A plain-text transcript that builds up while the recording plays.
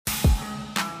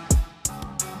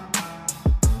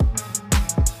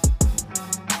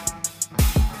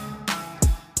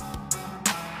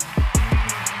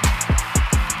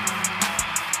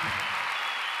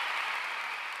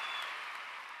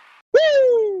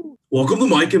Welcome to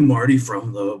Mike and Marty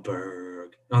from the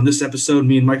Berg. On this episode,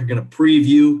 me and Mike are going to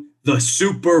preview the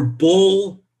Super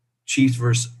Bowl, Chiefs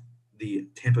versus the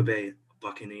Tampa Bay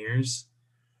Buccaneers.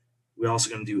 We're also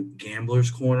going to do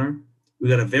Gambler's Corner. We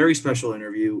got a very special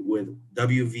interview with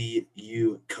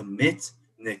WVU commit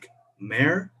Nick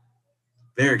Mayer.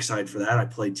 Very excited for that. I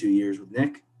played 2 years with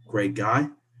Nick. Great guy.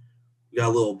 We got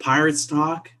a little Pirates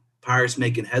talk. Pirates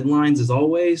making headlines as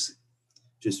always.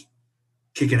 Just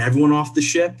kicking everyone off the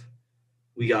ship.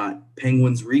 We got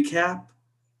Penguins recap.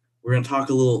 We're going to talk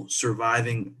a little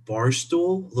surviving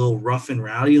Barstool, a little rough and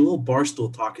rowdy, a little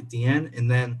Barstool talk at the end,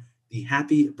 and then the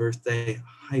happy birthday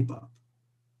hype up.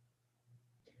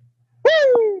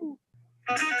 Woo!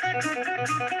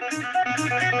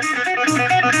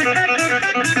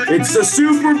 It's the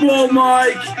Super Bowl,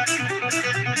 Mike.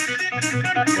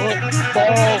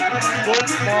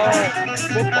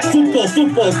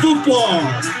 Football.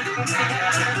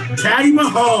 Patty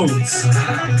Mahomes.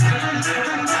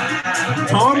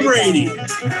 Tom Brady.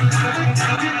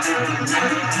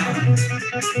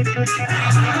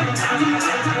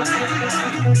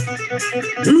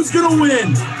 Who's going to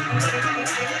win?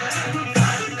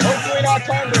 Hopefully not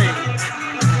Tom Brady.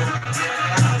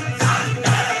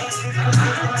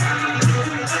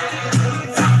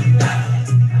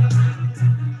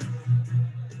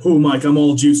 Oh, Mike, I'm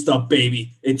all juiced up,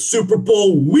 baby. It's Super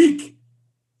Bowl week.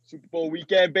 Super Bowl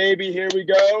weekend, baby. Here we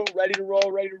go. Ready to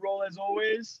roll as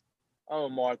always. Oh,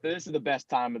 Martha, this is the best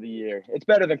time of the year. It's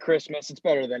better than Christmas. It's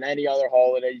better than any other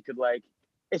holiday you could like.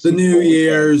 It's the New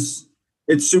Year's.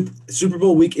 It's Super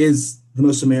Bowl week is the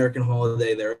most American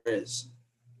holiday there is.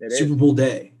 Super Bowl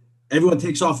day. Everyone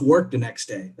takes off work the next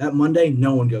day. That Monday,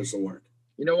 no one goes to work.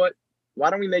 You know what? Why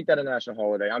don't we make that a national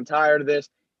holiday? I'm tired of this.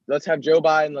 Let's have Joe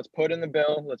Biden. Let's put in the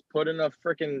bill. Let's put in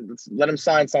let's let him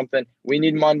sign something. We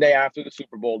need Monday after the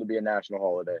Super Bowl to be a national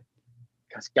holiday.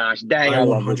 Because gosh dang, I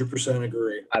 100%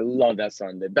 agree. I love that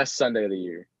Sunday. Best Sunday of the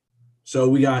year. So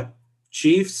we got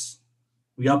Chiefs.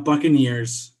 We got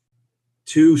Buccaneers.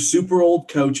 Two super old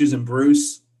coaches in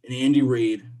Bruce and Andy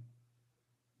Reid.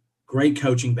 Great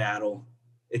coaching battle.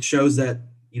 It shows that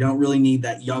you don't really need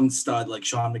that young stud like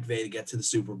Sean McVay to get to the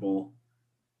Super Bowl.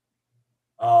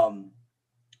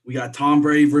 We got Tom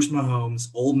Brady versus Mahomes,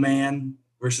 old man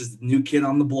versus the new kid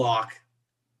on the block.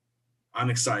 I'm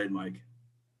excited, Mike.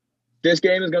 This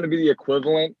game is going to be the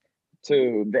equivalent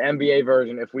to the NBA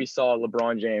version if we saw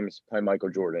LeBron James play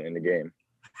Michael Jordan in the game.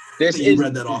 You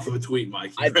read that off of a tweet,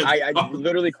 Mike. I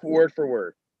literally word for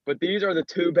word. But these are the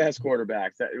two best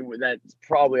quarterbacks that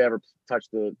probably ever touched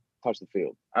the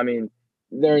field. I mean,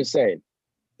 they're insane.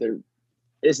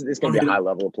 It's going to be a high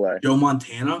level of play. Joe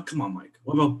Montana? Come on, Mike.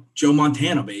 What about Joe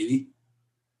Montana, baby?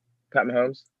 Pat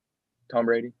Mahomes? Tom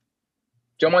Brady?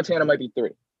 Joe Montana might be 3.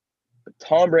 But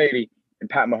Tom Brady and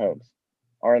Pat Mahomes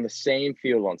are on the same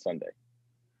field on Sunday,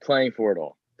 playing for it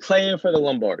all. Playing for the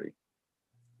Lombardi.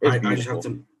 I just have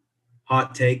to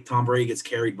hot take. Tom Brady gets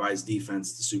carried by his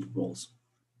defense to Super Bowls.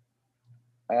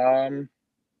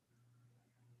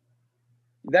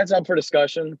 That's up for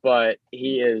discussion, but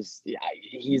he's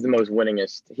the most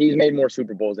winningest. He's made more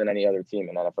Super Bowls than any other team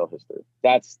in NFL history.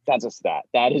 That's a stat.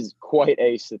 That is quite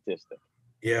a statistic.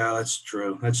 Yeah, that's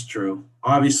true.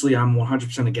 Obviously, I'm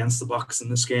 100% against the Bucs in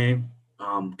this game.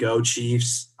 Go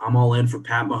Chiefs. I'm all in for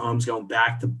Pat Mahomes going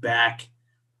back to back.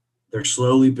 They're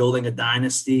slowly building a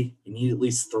dynasty. You need at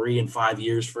least 3 and 5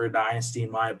 years for a dynasty,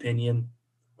 in my opinion.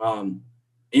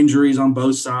 Injuries on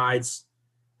both sides.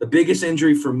 The biggest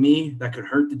injury for me that could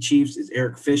hurt the Chiefs is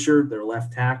Eric Fisher, their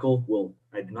left tackle. Well,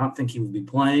 I do not think he would be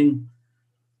playing,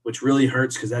 which really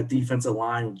hurts because that defensive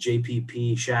line with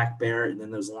JPP, Shaq Barrett, and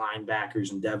then those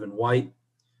linebackers and Devin White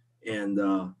and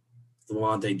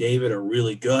Devontae David are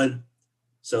really good.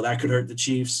 So that could hurt the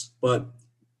Chiefs. But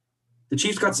the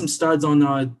Chiefs got some studs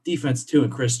on defense too,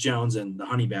 and Chris Jones and the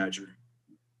Honey Badger.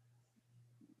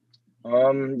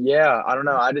 Yeah, I don't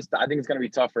know. I think it's going to be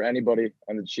tough for anybody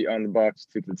on the Bucs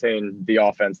to contain the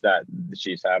offense that the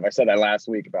Chiefs have. I said that last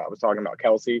week I was talking about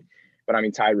Kelsey, but I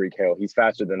mean Tyreek Hill. He's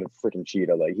faster than a freaking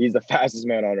cheetah. Like, he's the fastest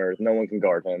man on earth. No one can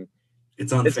guard him.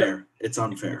 It's unfair. It's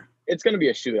unfair. It's going to be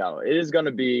a shootout. It is going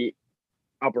to be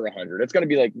upper 100. It's going to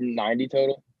be like 90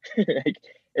 total. Like,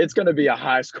 it's going to be a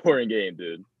high scoring game,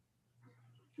 dude.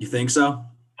 You think so?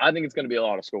 I think it's going to be a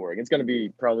lot of scoring. It's going to be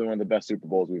probably one of the best Super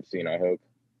Bowls we've seen, I hope.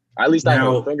 At least I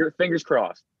hope. Fingers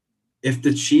crossed. If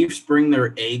the Chiefs bring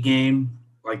their A game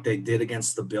like they did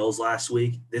against the Bills last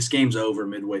week, this game's over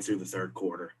midway through the third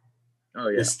quarter. Oh,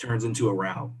 yeah. This turns into a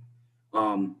rout.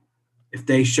 If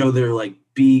they show their like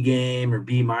B game or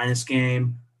B minus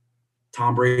game,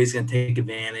 Tom Brady's going to take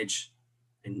advantage.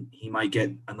 and he might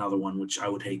get another one, which I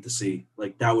would hate to see.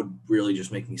 Like, that would really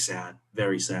just make me sad,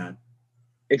 very sad.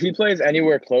 If he plays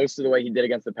anywhere close to the way he did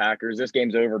against the Packers, this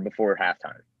game's over before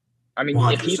halftime. I mean,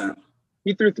 if 100%.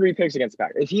 he threw 3 picks against the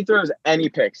Packers, if he throws any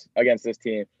picks against this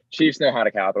team, Chiefs know how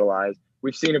to capitalize.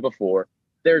 We've seen it before.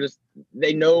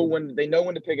 They know when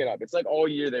to pick it up. It's like all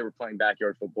year they were playing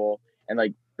backyard football, and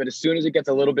but as soon as it gets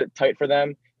a little bit tight for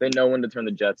them, they know when to turn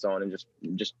the Jets on and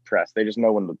just press. They just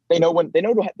know they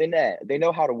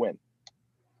know how to win.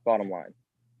 Bottom line,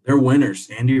 they're winners.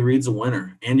 Andy Reid's a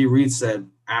winner. Andy Reid said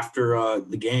after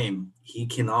the game he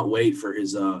cannot wait for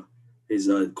his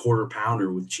quarter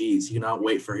pounder with cheese. He cannot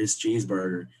wait for his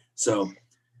cheeseburger. So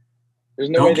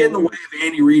don't get in the way of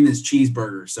Andy Reid and his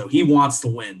cheeseburger. So he wants to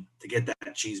win to get that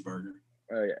cheeseburger.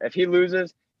 Oh yeah. If he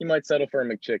loses, he might settle for a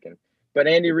McChicken. But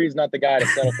Andy Reid's not the guy to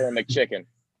settle for a McChicken.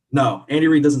 No, Andy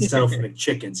Reid doesn't settle for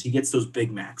McChickens. He gets those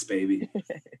Big Macs, baby.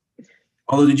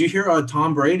 Although, did you hear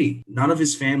Tom Brady? None of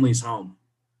his family's home.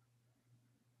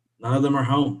 None of them are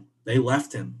home. They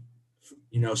left him,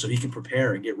 so he can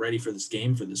prepare and get ready for this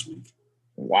game for this week.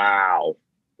 Wow.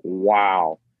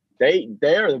 They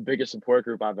are the biggest support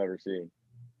group I've ever seen.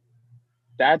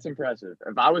 That's impressive.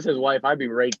 If I was his wife, I'd be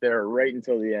right there, right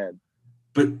until the end.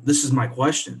 But this is my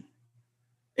question.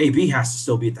 AB has to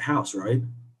still be at the house, right?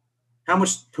 How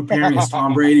much preparing is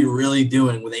Tom Brady really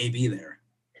doing with AB there?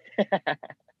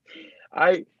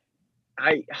 I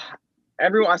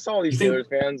saw all these Steelers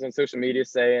fans on social media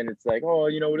saying it's like, oh,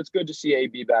 it's good to see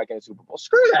AB back in the Super Bowl.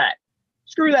 Screw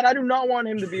that. I do not want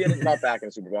him to be not back in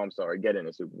the Super Bowl. I'm sorry, get in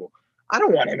the Super Bowl. I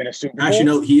don't want him in a Super Bowl. Actually,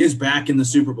 no, he is back in the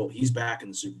Super Bowl. He's back in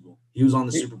the Super Bowl. He was on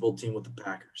the Super Bowl team with the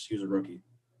Packers. He was a rookie.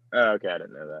 Oh, okay, I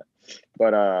didn't know that.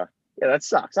 But yeah, that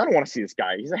sucks. I don't want to see this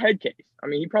guy. He's a head case. I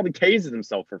mean, he probably tases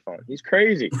himself for fun. He's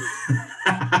crazy.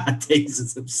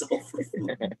 Tases himself for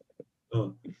fun.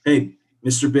 Oh. Hey,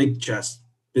 Mr. Big Chest,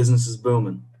 business is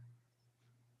booming.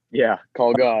 Yeah,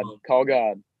 call God.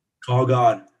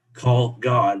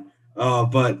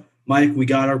 But Mike, we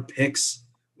got our picks.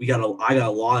 I got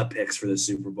a lot of picks for the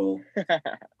Super Bowl.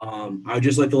 I would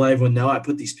just like to let everyone know I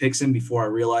put these picks in before I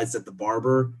realized that the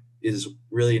barber is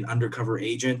really an undercover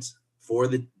agent for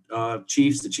the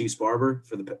Chiefs, the Chiefs barber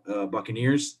for the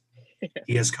Buccaneers.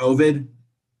 He has COVID.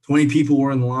 20 people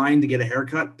were in line to get a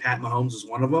haircut. Pat Mahomes was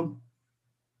one of them.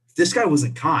 If this guy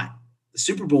wasn't caught, the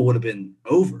Super Bowl would have been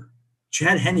over.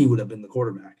 Chad Henne would have been the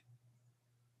quarterback.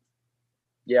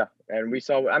 Yeah, and we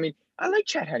saw. I mean, I like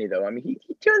Chad Henne though. I mean,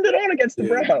 he turned it on against the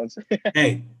Browns.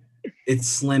 Hey, it's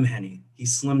Slim Henne. He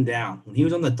slimmed down. When he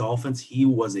was on the Dolphins, he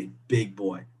was a big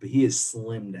boy, but he is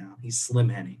slimmed down. He's Slim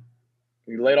Henne.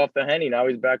 He laid off the Henne. Now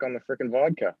he's back on the freaking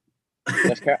vodka.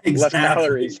 Exactly. Less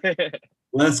calories.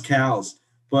 Less cows.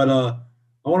 But I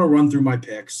want to run through my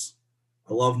picks.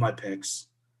 I love my picks.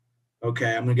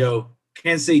 Okay, I'm going to go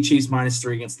Kansas City Chiefs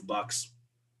 -3 against the Bucs.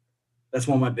 That's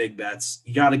one of my big bets.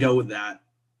 You got to go with that.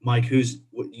 Mike,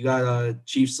 you got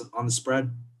Chiefs on the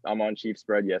spread? I'm on Chiefs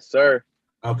spread, yes, sir.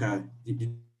 Okay.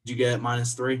 Did you get it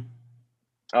 -3?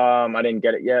 I didn't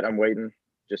get it yet. I'm waiting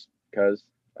just because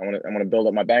I want to build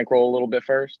up my bankroll a little bit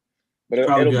first. But it's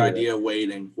probably a good idea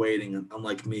waiting,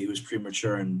 unlike me, who's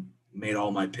premature and made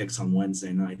all my picks on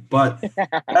Wednesday night. But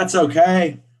that's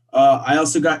okay. I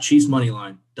also got Chiefs money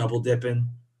line, double dipping.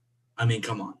 I mean,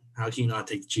 come on. How can you not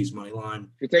take the Chiefs money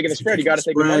line? If you're taking the spread, you got to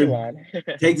take the money line.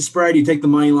 Take the spread, you take the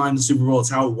money line in the Super Bowl. It's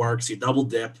how it works. You double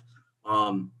dip.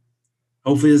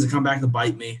 Hopefully it doesn't come back to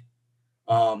bite me.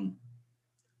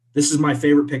 This is my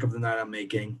favorite pick of the night I'm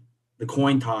making, the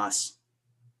coin toss.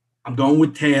 I'm going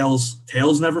with tails.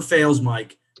 Tails never fails,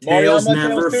 Mike. Tails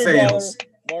never fails.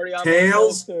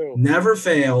 Tails never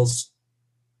fails.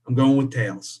 I'm going with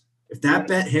tails. If that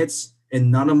bet hits and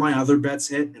none of my other bets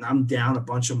hit and I'm down a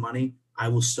bunch of money, I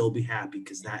will still be happy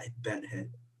because that bet hit.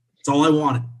 That's all I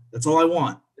wanted. That's all I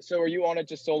want. So are you on it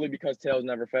just solely because tails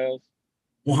never fails?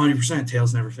 100%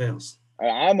 tails never fails.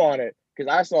 I'm on it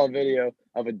because I saw a video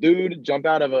of a dude jump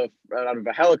out of a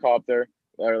helicopter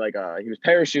or he was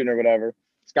parachuting or whatever,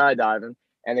 skydiving,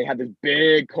 and they had this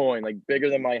big coin, like bigger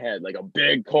than my head, like a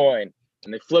big coin,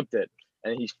 and they flipped it.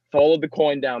 And he followed the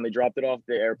coin down. They dropped it off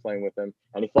the airplane with him,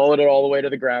 and he followed it all the way to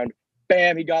the ground.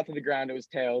 Bam! He got to the ground. It was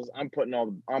tails. I'm putting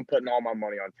all my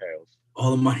money on tails.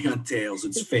 All the money on tails.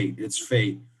 It's fate. It's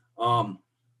fate.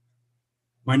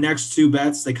 My next two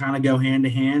bets, they kind of go hand to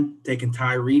hand. Taking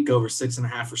Tyreek over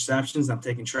 6.5 receptions. I'm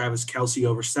taking Travis Kelce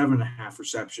over 7.5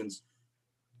 receptions.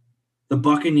 The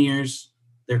Buccaneers,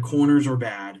 their corners are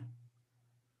bad.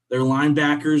 Their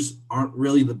linebackers aren't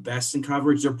really the best in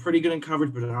coverage. They're pretty good in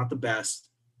coverage, but they're not the best.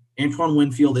 Antoine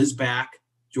Winfield is back.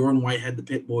 Jordan Whitehead, the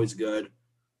pit boy's good.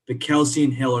 But Kelce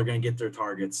and Hill are going to get their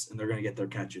targets, and they're going to get their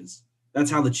catches.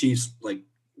 That's how the Chiefs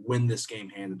win this game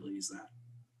handedly. Is that?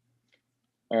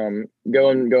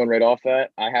 Going right off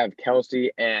that, I have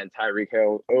Kelsey and Tyreek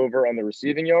Hill over on the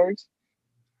receiving yards,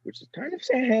 which is kind of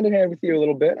hand in hand with you a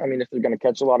little bit. I mean, if they're going to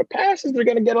catch a lot of passes, they're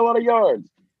going to get a lot of yards.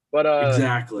 But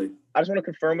Exactly. I just want to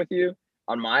confirm with you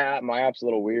on my app. My app's a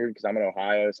little weird because I'm in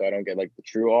Ohio, so I don't get the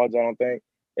true odds. I don't think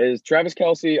is Travis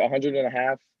Kelsey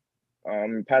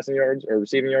 100.5 passing yards or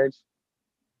receiving yards.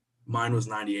 Mine was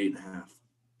 98.5.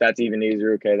 That's even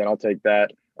easier. Okay, then I'll take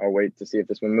that. I'll wait to see if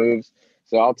this one moves.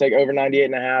 So I'll take over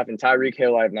 98.5, and Tyreek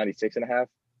Hill I have 96.5.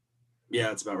 Yeah,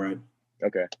 that's about right.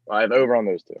 Okay, well, I have over on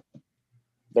those two.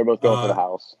 They're both going for the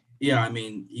house. Yeah, I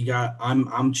mean, you got.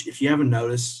 I'm. If you haven't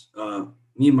noticed,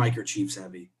 me and Mike are Chiefs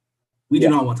heavy. We do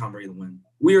not want Tom Brady to win.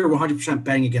 We are 100%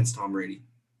 betting against Tom Brady.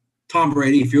 Tom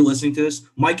Brady, if you're listening to this,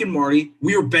 Mike and Marty,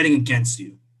 we are betting against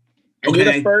you. And you're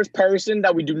the first person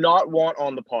that we do not want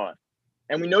on the pod.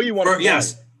 And we know you want to.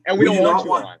 Yes. And we don't want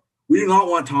you on. We do not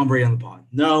want Tom Brady on the pod.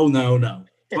 No.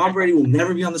 Tom Brady will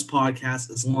never be on this podcast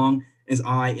as long as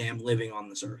I am living on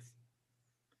this earth.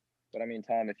 But I mean,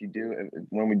 Tom,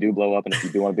 when we do blow up and if you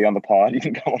do want to be on the pod, you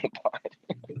can go on the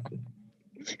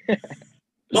pod.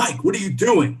 Mike, what are you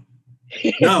doing?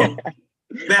 No.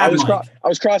 I was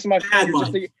crossing my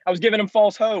fingers. I was giving him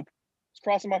false hope. I was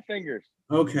crossing my fingers.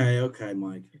 Okay,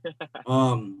 Mike.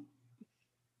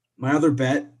 My other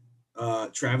bet,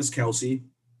 Travis Kelsey,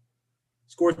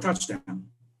 score a touchdown.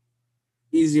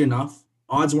 Easy enough.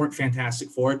 Odds weren't fantastic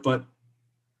for it, but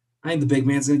I think the big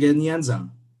man's going to get in the end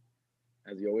zone.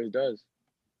 As he always does.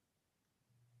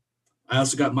 I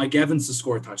also got Mike Evans to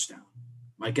score a touchdown.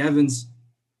 Mike Evans,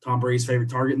 Tom Brady's favorite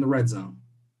target in the red zone.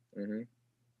 Mm-hmm.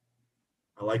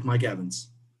 I like Mike Evans.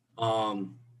 You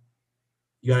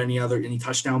got any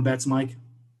touchdown bets, Mike?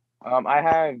 I'm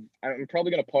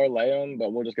probably going to parlay them,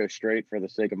 but we'll just go straight for the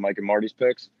sake of Mike and Marty's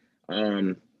picks.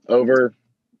 Over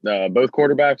both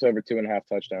quarterbacks over 2.5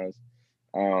 touchdowns.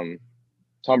 Tom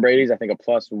Brady's, I think, a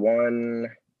plus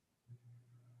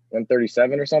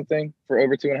 137 or something for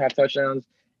over 2.5 touchdowns.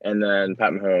 And then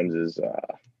Pat Mahomes is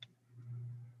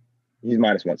he's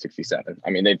minus 167.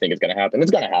 I mean, they think it's going to happen. It's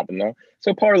going to happen, though.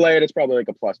 So parlay it, it's probably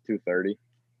a plus 230.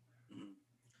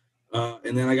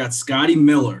 And then I got Scotty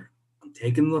Miller. I'm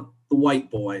taking the white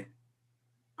boy.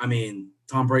 I mean,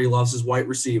 Tom Brady loves his white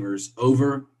receivers.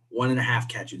 Over 1.5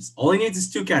 catches. All he needs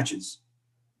is 2 catches.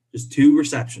 Just 2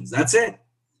 receptions. That's it.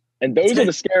 And those are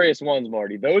the scariest ones,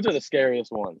 Marty. Those are the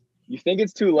scariest ones. You think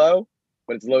it's too low,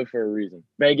 but it's low for a reason.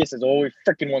 Vegas is always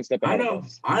freaking one step ahead of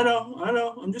us. I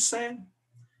know. I'm just saying.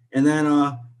 And then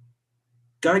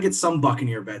got to get some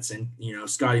Buccaneer bets in.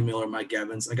 Scotty Miller, Mike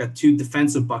Evans. I got 2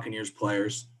 defensive Buccaneers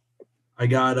players. I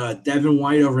got Devin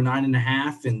White over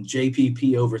 9.5 and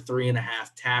JPP over 3.5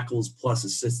 tackles plus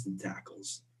assisted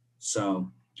tackles.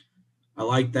 So I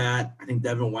like that. I think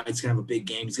Devin White's going to have a big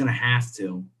game. He's going to have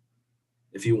to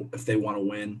if they want to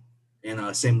win.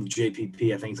 And same with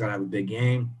JPP. I think he's going to have a big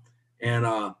game. And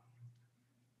I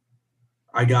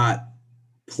got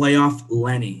playoff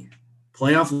Lenny.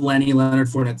 Leonard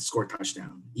Fournette to score a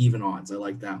touchdown. Even odds. I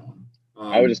like that one.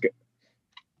 I was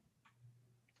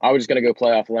just going to go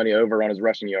playoff Lenny over on his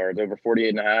rushing yards, over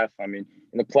 48.5. I mean,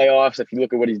 in the playoffs, if you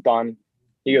look at what he's done,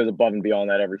 he goes above and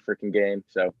beyond that every freaking game.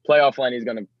 So playoff Lenny's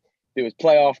going to do his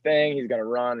playoff thing. He's going to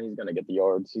run. He's going to get the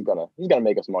yards. He's going to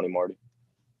make us money, Marty.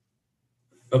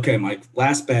 Okay, Mike.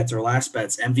 Last bets.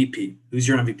 MVP. Who's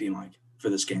your MVP, Mike,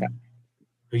 for this game?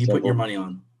 Who you putting your money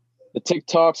on? The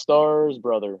TikTok star's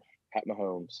brother, Pat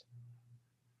Mahomes.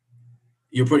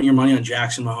 You're putting your money on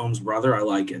Jackson Mahomes' brother? I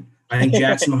like it. I think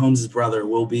Jackson Mahomes' brother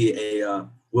will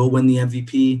win the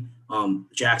MVP.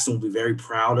 Jackson will be very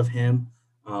proud of him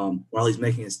while he's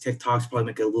making his TikToks. Probably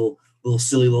make a little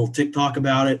silly little TikTok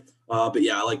about it. But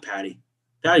yeah, I like Patty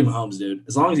Mahomes, dude.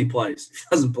 As long as he plays. If he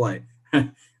doesn't play,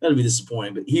 that'd be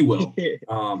disappointing. But he will.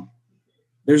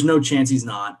 There's no chance he's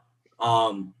not.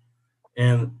 And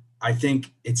I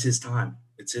think it's his time.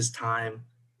 It's his time.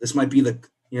 This might be the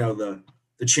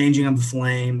changing of the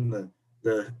flame,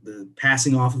 the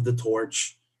passing off of the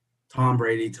torch, Tom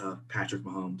Brady to Patrick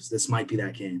Mahomes. This might be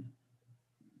that game.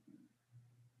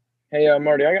 Hey,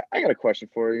 Marty, I got a question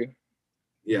for you.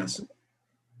 Yes.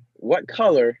 What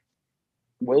color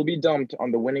will be dumped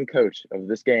on the winning coach of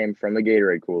this game from the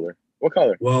Gatorade cooler? What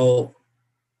color? Well,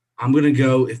 I'm going to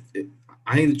go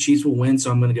I think the Chiefs will win,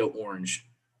 so I'm going to go orange.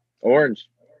 Orange.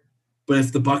 But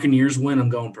if the Buccaneers win, I'm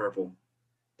going purple.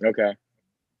 Okay.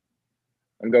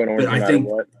 I'm going orange no matter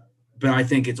what. But I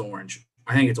think it's orange.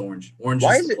 Orange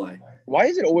is the play. Why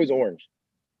is it always orange?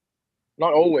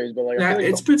 Not always, but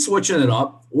it's been switching it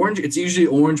up. Orange. It's usually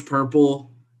orange, purple.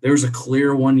 There was a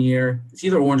clear one year. It's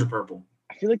either orange or purple.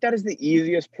 I feel like that is the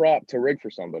easiest prop to rig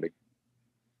for somebody.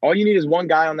 All you need is one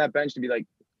guy on that bench to be like,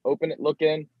 open it, look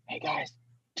in. Hey, guys,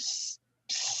 psst,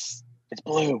 psst, it's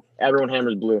blue. Everyone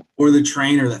hammers blue. Or the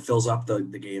trainer that fills up the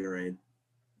Gatorade.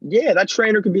 Yeah, that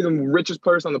trainer could be the richest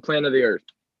person on the planet of the earth.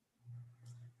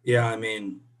 Yeah, I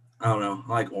mean, I don't know.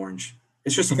 I like orange.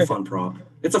 It's just a fun prop.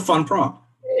 It's a fun prop.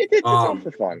 It's all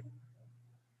for fun.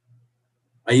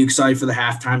 Are you excited for the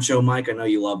halftime show, Mike? I know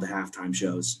you love the halftime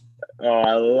shows. Oh,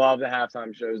 I love the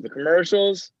halftime shows. The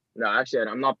commercials. No, actually,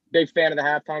 I'm not a big fan of the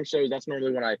halftime shows. That's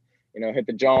normally when I, hit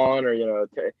the John or,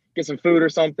 get some food or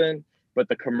something. But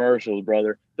the commercials,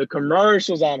 brother. The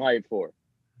commercials I'm hyped for.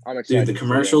 I'm excited. Dude, the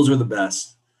commercials are the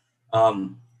best.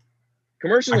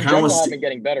 Commercials in general have been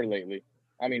getting better lately.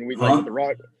 I mean, like the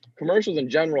rock commercials in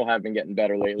general have been getting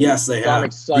better lately. Yes, they have. I'm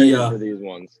excited for these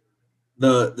ones.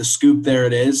 The scoop, there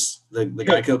it is. The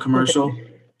Geico commercial.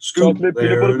 Scoop, chocolate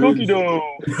peanut butter cookie dough.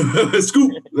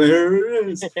 Scoop, there it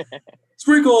is.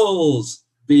 Sprinkles.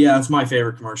 But yeah, it's my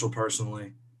favorite commercial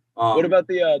personally. What about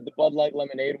the Bud Light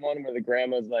lemonade one where the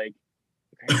grandma's like,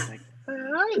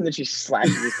 and then she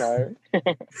slashes his tire?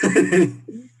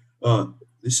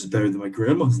 This is better than my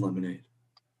grandma's lemonade.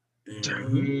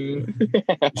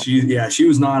 She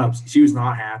was not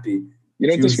happy. You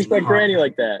don't disrespect Granny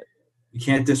like that. You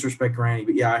can't disrespect Granny.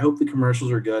 But yeah, I hope the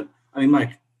commercials are good. I mean,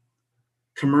 Mike,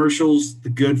 commercials, the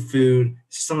good food,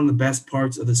 some of the best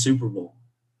parts of the Super Bowl.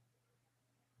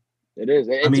 It is.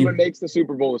 It's what makes the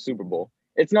Super Bowl a Super Bowl.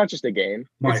 It's not just a game.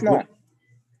 Mike, it's not.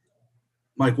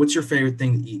 Mike, what's your favorite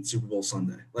thing to eat Super Bowl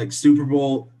Sunday? Like Super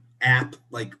Bowl app,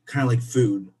 like kind of like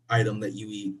food item that you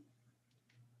eat.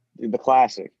 The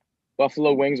classic.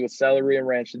 Buffalo wings with celery and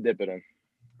ranch to dip it in.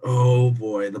 Oh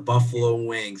boy, the buffalo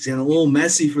wings. And a little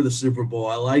messy for the Super Bowl.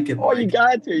 I like it. Oh, Mike.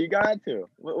 You got to.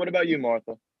 What about you,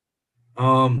 Martha?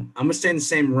 I'm gonna stay in the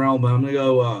same realm, but I'm gonna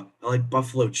go I like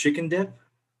buffalo chicken dip.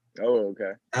 Oh,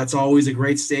 okay. That's always a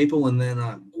great staple. And then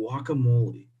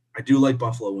guacamole. I do like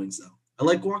buffalo wings though. I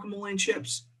like guacamole and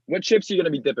chips. What chips are you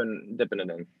gonna be dipping it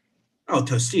in? Oh,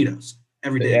 Tostitos.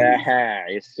 Every day. Yeah,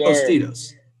 yes, sir.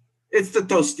 Tostitos. It's the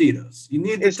Tostitos. You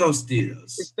need the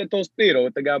Tostitos. It's the Tostito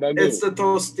with the gabagool. It's the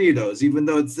Tostitos, even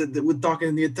though we're talking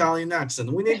in the Italian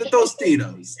accent. We need the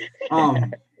Tostitos. But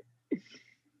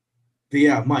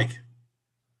yeah, Mike.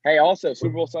 Hey, also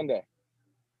Super Bowl Sunday.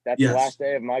 That's the last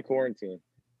day of my quarantine.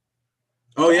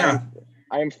 Oh yeah,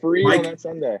 I am free on that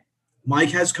Sunday. Mike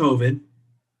has COVID.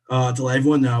 To let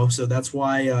everyone know, so that's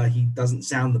why he doesn't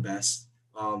sound the best.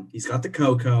 He's got the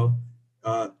cocoa.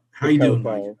 How you doing,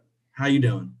 Mike? How you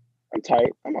doing? I'm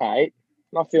tight. I'm all right.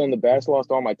 Not feeling the best.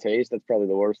 Lost all my taste. That's probably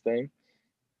the worst thing.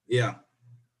 Yeah.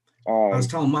 I was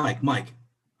telling Mike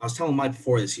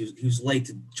before this, he was late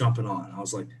to jumping on. I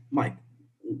was like, Mike,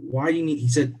 why do you need, he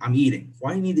said, I'm eating.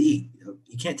 Why do you need to eat?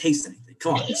 You can't taste anything.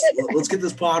 Come on, let's get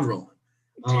this pod rolling.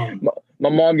 My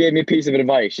mom gave me a piece of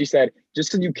advice. She said,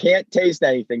 just because you can't taste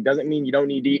anything doesn't mean you don't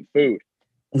need to eat food.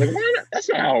 I was like, why not? That's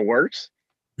not how it works.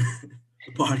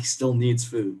 The body still needs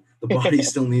food. The body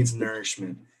still needs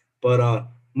nourishment. But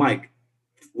Mike,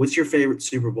 what's your favorite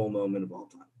Super Bowl moment of all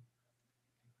time?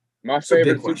 My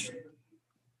favorite big question.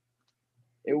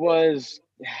 It's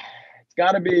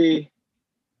got to be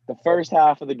the first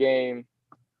half of the game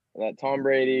that Tom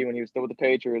Brady, when he was still with the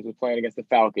Patriots, was playing against the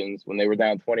Falcons when they were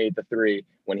down 28-3,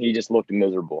 when he just looked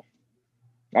miserable.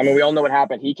 I mean, we all know what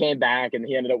happened. He came back and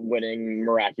he ended up winning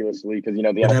miraculously because, the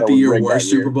Would NFL that be your worst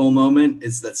Super Bowl moment?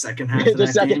 Is that second half? The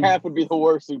second half would be the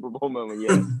worst Super Bowl moment,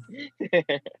 yes.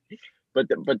 but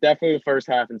definitely the first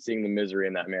half and seeing the misery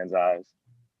in that man's eyes.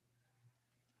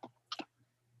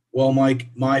 Well, Mike,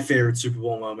 my favorite Super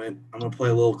Bowl moment, I'm going to play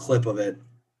a little clip of it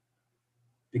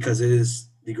because it is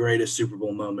the greatest Super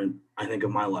Bowl moment, I think,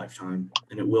 of my lifetime,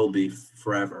 and it will be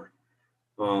forever.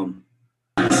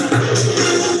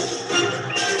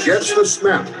 Gets the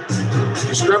snap.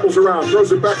 He scrambles around,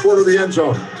 throws it back toward the end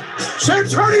zone.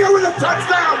 Santonio with a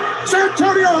touchdown.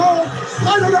 Santonio Holmes.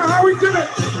 I don't know how he did it.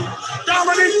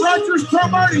 Dominique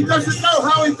Rodgers-Cromartie doesn't know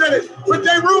how he did it, but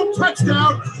they ruled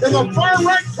touchdown in the far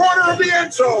right corner of the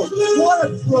end zone. What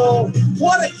a throw.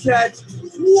 What a catch.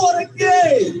 What a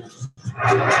game.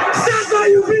 That's how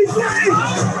you beat great.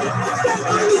 That's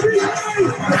how you beat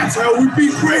great. That's how we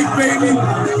beat great, baby.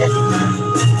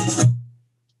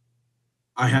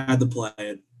 I had to play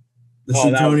it. The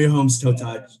Santonio Holmes toe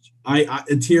touch.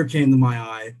 A tear came to my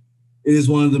eye. It is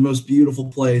one of the most beautiful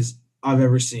plays I've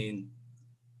ever seen.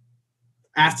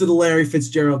 After the Larry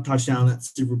Fitzgerald touchdown at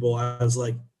Super Bowl, I was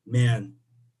like, man,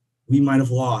 we might have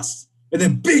lost. And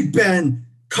then Big Ben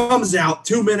comes out,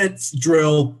 2 minutes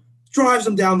drill, drives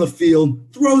him down the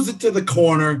field, throws it to the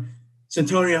corner.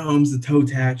 Santonio Holmes, the toe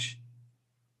touch.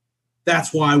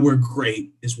 That's why we're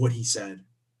great, is what he said.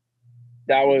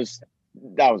 That was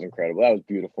incredible. That was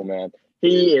beautiful, man.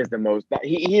 He is the most.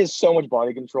 He has so much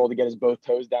body control to get his both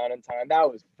toes down in time. That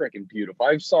was freaking beautiful.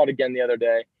 I saw it again the other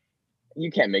day.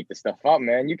 You can't make this stuff up,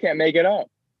 man. You can't make it up.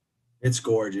 It's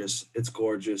gorgeous. It's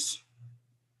gorgeous.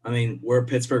 I mean, we're a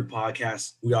Pittsburgh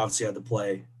podcast. We obviously had to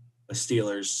play a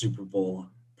Steelers Super Bowl.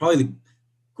 Probably the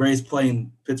greatest play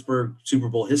in Pittsburgh Super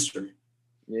Bowl history.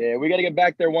 Yeah, we got to get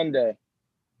back there one day.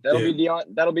 That'll Dude. be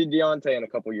Deontay in a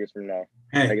couple years from now.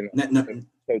 Hey,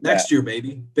 next year,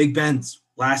 baby. Big Ben's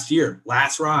last year,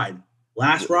 last ride,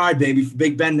 baby, for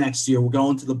Big Ben next year. We're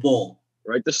going to the Bowl.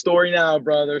 Write the story now,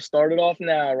 brother. Start it off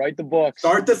now. Write the book.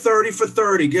 Start the 30 for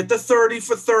 30. Get the 30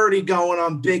 for 30 going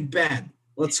on Big Ben.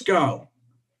 Let's go.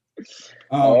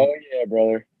 Oh yeah,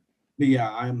 brother. But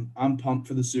yeah, I'm pumped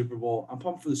for the Super Bowl. I'm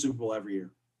pumped for the Super Bowl every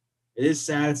year. It is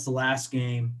sad it's the last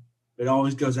game, but it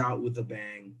always goes out with a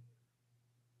bang.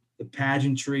 The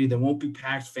pageantry, there won't be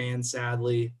packed fans,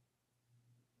 sadly.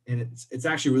 And it's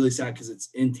actually really sad because it's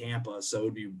in Tampa, so it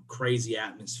would be crazy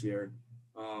atmosphere.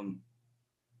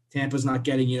 Tampa's not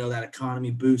getting, that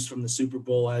economy boost from the Super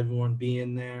Bowl, everyone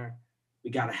being there. We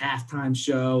got a halftime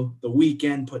show. The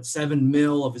Weeknd put $7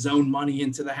 million of his own money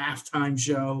into the halftime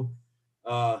show.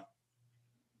 So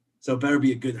it better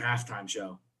be a good halftime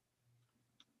show.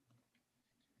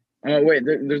 Wait,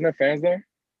 there's no fans there?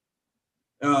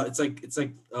 It's like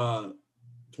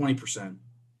 20%.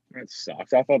 That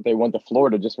sucks. I thought they went to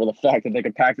Florida just for the fact that they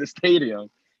could pack the stadium.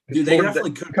 Dude, they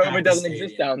definitely could. COVID doesn't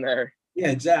exist down there. Yeah,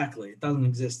 exactly. It doesn't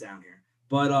exist down here.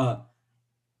 But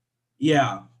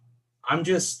yeah,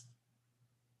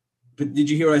 but did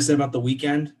you hear what I said about the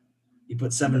Weeknd? He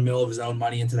put $7 million of his own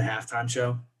money into the halftime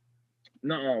show.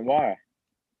 No, why?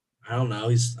 I don't know.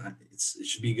 It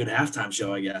should be a good halftime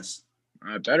show, I guess.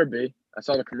 It better be. I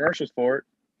saw the commercials for it.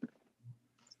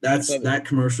 That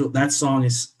commercial. That song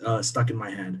is stuck in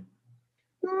my head.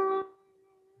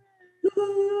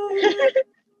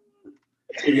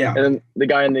 Yeah. And then the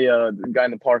guy in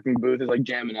the parking booth is like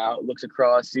jamming out. Looks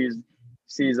across, sees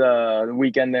the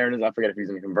Weeknd there, and I forget if he's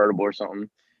in a convertible or something.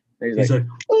 And he's like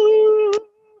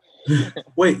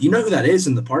wait, you know who that is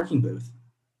in the parking booth?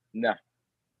 No.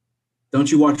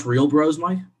 Don't you watch Real Bros,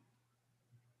 Mike?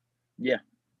 Yeah.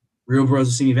 Real Bros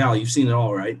of Simi Valley. You've seen it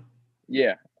all, right?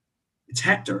 Yeah. It's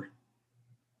Hector.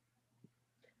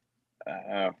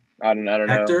 I don't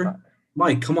Hector? know.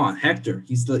 Mike, come on, Hector.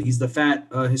 He's the fat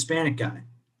Hispanic guy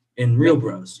in Real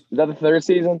Bros. Is that the third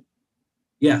season?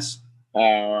 Yes. Oh,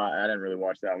 I didn't really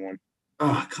watch that one.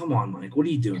 Oh, come on, Mike. What are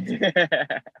you doing?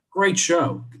 Great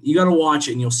show. You got to watch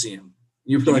it and you'll see him.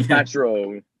 You're like,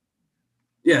 Tatro.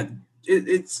 Yeah,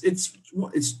 it's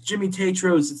Jimmy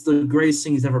Tatro's. It's the greatest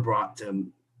thing he's ever brought to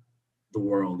the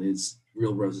world is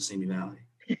Real Bros of Simi Valley.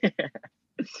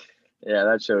 Yeah,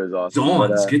 that show is awesome.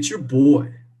 Zons, get your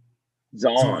boy.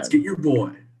 Zons, get your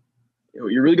boy.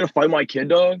 You're really gonna fight my kid,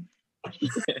 dog? But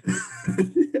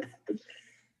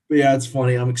yeah, it's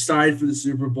funny. I'm excited for the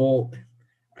Super Bowl.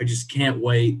 I just can't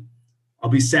wait. I'll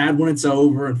be sad when it's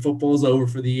over and football's over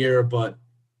for the year, but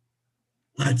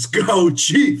let's go,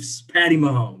 Chiefs. Patty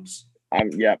Mahomes.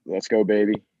 Yep, let's go,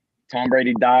 baby. Tom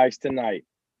Brady dies tonight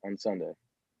on Sunday.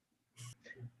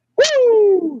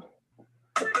 Woo!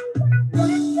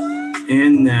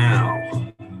 And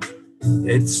now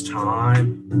it's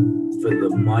time for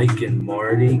the Mike and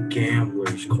Marty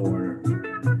Gamblers Corner.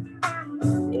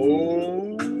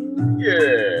 Oh,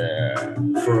 yeah.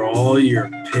 For all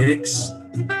your picks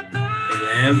in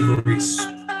every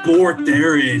sport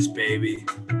there is, baby.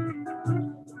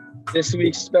 This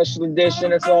week's special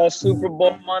edition, it's all Super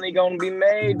Bowl money gonna be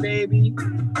made, baby.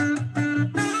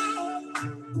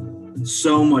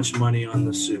 So much money on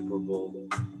the Super Bowl.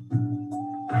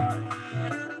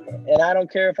 And I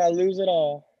don't care if I lose it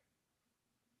all.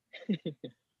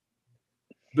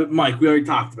 But Mike, we already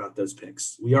talked about those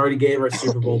picks. We already gave our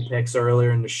Super Bowl picks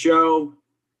earlier in the show.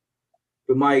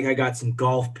 But Mike, I got some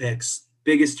golf picks.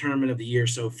 Biggest tournament of the year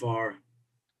so far.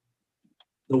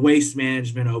 The Waste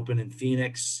Management Open in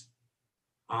Phoenix.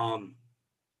 Hell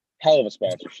of a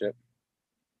sponsorship.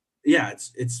 Yeah,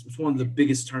 it's one of the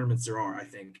biggest tournaments there are. I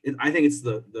think. I think it's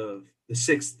the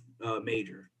sixth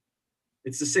major.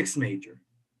 It's the sixth major.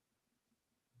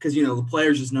 Because the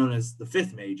Players is known as the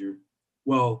fifth major.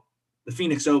 Well, the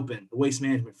Phoenix Open, the Waste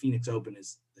Management Phoenix Open,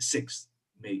 is the sixth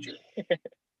major.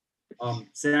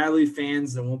 Sadly,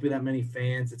 there won't be that many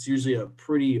fans. It's usually a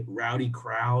pretty rowdy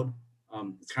crowd.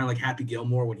 It's kind of like Happy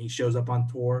Gilmore when he shows up on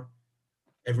tour.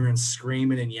 Everyone's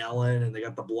screaming and yelling, and they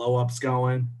got the blow-ups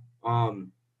going. I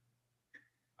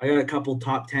got a couple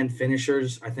top 10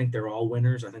 finishers. I think they're all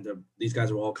winners. I think these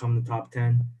guys will all come in the top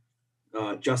 10.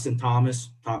 Justin Thomas,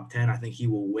 top 10. I think he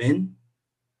will win.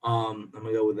 I'm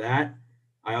gonna go with that.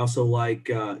 I also like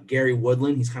Gary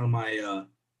Woodland. He's kind of my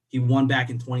he won back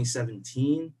in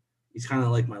 2017. He's kind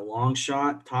of like my long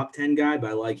shot top 10 guy, but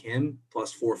I like him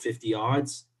plus 450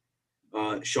 odds.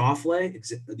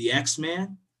 Schauffele, the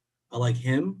X-Man, I like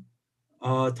him.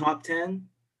 Top 10.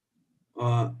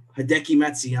 Hideki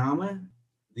Matsuyama,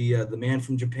 the man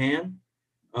from Japan.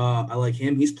 I like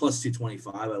him. He's plus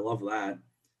 225. I love that.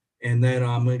 And then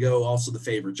I'm going to go also the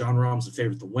favorite. John Rahm's the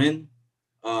favorite to win.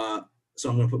 So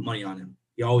I'm going to put money on him.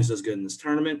 He always does good in this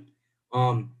tournament.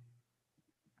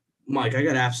 Mike, I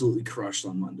got absolutely crushed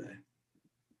on Monday.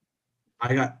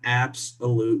 I got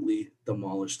absolutely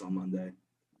demolished on Monday.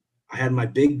 I had my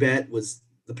big bet was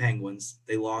the Penguins.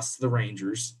 They lost to the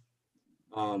Rangers.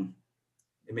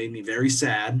 It made me very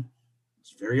sad. I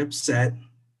was very upset.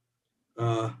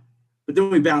 But then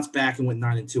we bounced back and went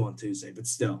 9-2 on Tuesday. But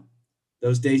still,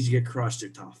 those days you get crushed are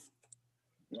tough.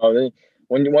 Oh,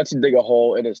 once you dig a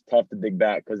hole, it is tough to dig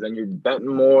back because then you're betting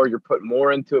more, you're putting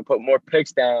more into it, put more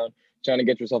picks down, trying to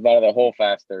get yourself out of that hole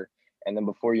faster. And then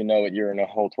before you know it, you're in a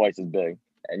hole twice as big.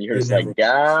 And you're just like,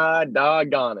 God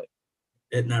doggone it.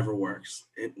 It never works.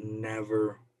 It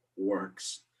never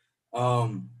works.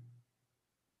 But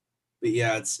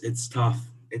yeah, it's tough.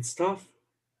 It's tough.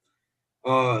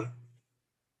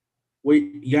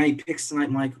 Wait, you got any picks tonight,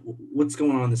 Mike? What's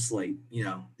going on this slate? You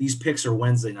know, these picks are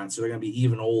Wednesday night, so they're gonna be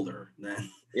even older than.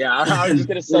 Yeah, I was just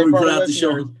gonna say, we put out the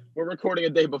show. We're recording a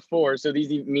day before, so these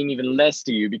mean even less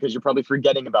to you because you're probably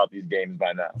forgetting about these games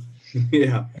by now.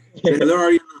 Yeah, they're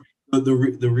already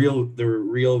the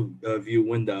real view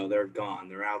window. They're gone.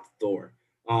 They're out the door.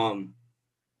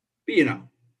 But you know,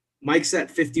 Mike's at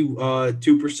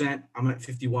 52%. I'm at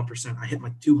 51%. I hit my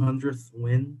 200th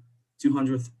win,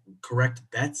 200th correct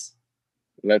bets.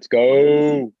 Let's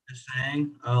go.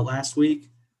 Saying last week.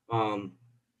 I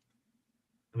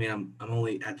mean, I'm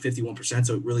only at 51%,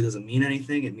 so it really doesn't mean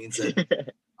anything. It means that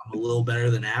I'm a little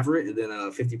better than average, than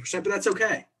 50%, but that's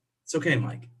okay. It's okay,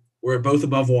 Mike. We're both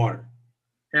above water.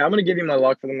 Hey, I'm gonna give you my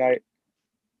luck for the night.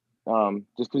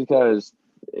 Just because,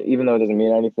 even though it doesn't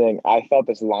mean anything, I thought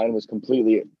this line was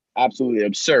absolutely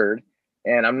absurd,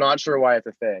 and I'm not sure why it's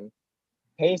a thing.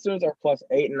 Pacers are plus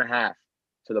 8.5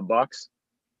 to the Bucks.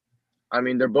 I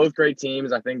mean, they're both great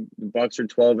teams. I think the Bucks are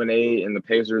 12-8 and the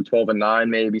Pacers are 12-9,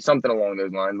 maybe something along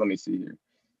those lines. Let me see here.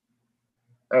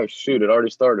 Oh shoot, it already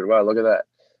started. Wow, look at that.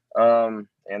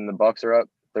 And the Bucks are up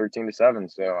 13-7,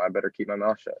 so I better keep my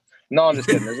mouth shut. No, I'm just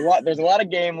kidding. There's a lot of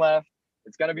game left.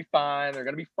 It's gonna be fine. They're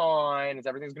gonna be fine.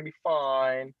 Everything's gonna be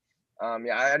fine.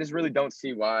 Yeah, I just really don't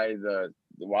see why the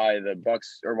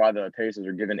Bucks or why the Pacers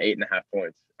are given 8.5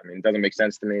 points. I mean, it doesn't make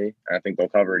sense to me. I think they'll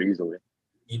cover it easily.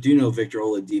 You do know Victor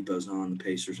Oladipo's not on the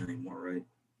Pacers anymore, right?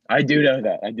 I do know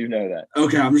that.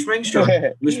 Okay, I'm just making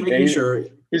sure.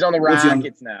 He's on the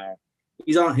Rockets now.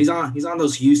 He's on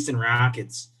those Houston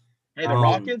Rockets. Hey, the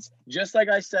Rockets, just like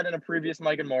I said in a previous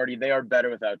Mike and Marty, they are better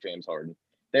without James Harden.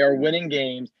 They are winning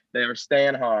games. They are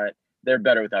staying hot. They're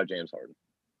better without James Harden.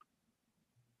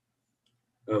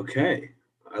 Okay,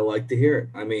 I like to hear it.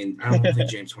 I mean, I don't think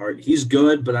James Harden. He's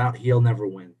good, but he'll never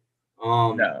win.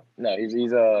 No,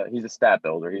 he's a stat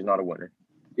builder. He's not a winner.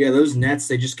 Yeah, those Nets,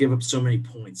 they just give up so many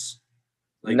points.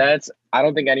 Nets, I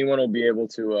don't think anyone will be able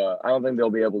to. I don't think they'll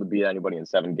be able to beat anybody in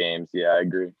 7 games. Yeah, I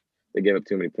agree. They give up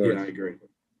too many points. Yeah, I agree.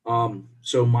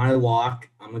 So my lock,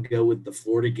 I'm gonna go with the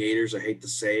Florida Gators. I hate to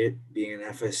say it, being an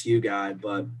FSU guy,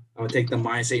 but I'm gonna take the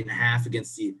minus 8.5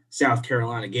 against the South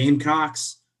Carolina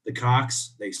Gamecocks. The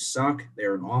Cox, they suck.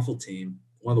 They're an awful team,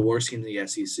 one of the worst teams in the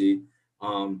SEC.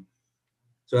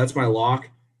 So that's my lock.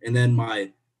 And then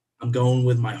I'm going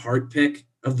with my heart pick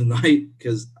of the night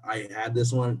because I had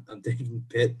this one. I'm taking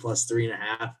Pitt plus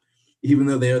 3.5, even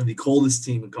though they are the coldest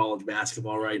team in college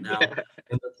basketball right now.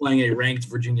 And they're playing a ranked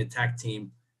Virginia Tech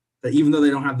team that, even though they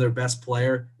don't have their best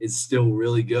player, is still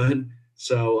really good.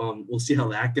 So we'll see how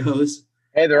that goes.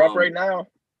 Hey, they're up right now.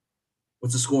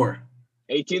 What's the score?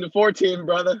 18-14,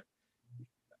 brother.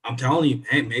 I'm telling you,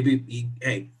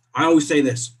 hey, I always say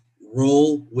this.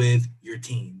 Roll with your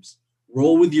teams.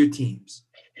 Roll with your teams.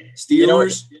 Steelers.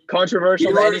 You know,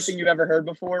 controversial to anything you've ever heard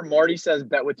before. Marty says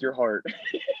bet with your heart.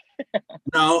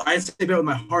 No, I didn't say bet with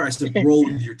my heart. I said roll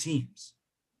with your teams.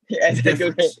 Yeah,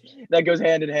 that goes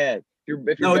hand in hand.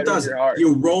 No, it doesn't.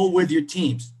 You roll with your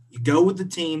teams. You go with the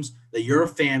teams that you're a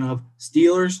fan of.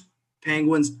 Steelers,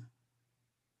 Penguins,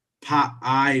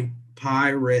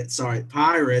 Pirates.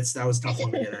 That was a tough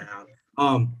one to get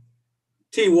out.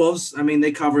 T-Wolves, I mean,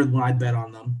 they covered when I bet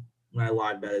on them, when I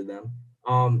live betted them.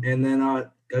 And then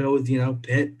go with,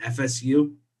 Pitt,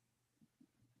 FSU.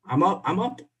 I'm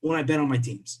up when I bet on my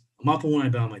teams.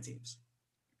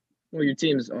 Well, your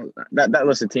teams that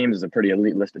list of teams is a pretty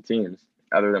elite list of teams.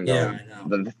 Other than Yeah, I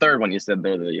know. the third one, you said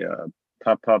they're the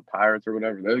Pup Pirates or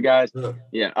whatever. Those guys. Look,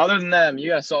 Yeah. Other than them, you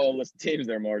got a solid list of teams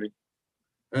there, Marty.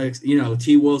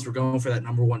 T Wolves were going for that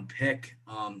number 1 pick.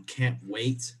 Can't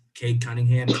wait. Cade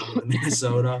Cunningham coming to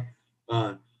Minnesota.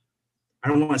 I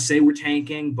don't want to say we're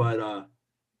tanking, but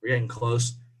we're getting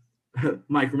close.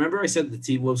 Mike, remember I said the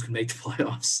T Wolves could make the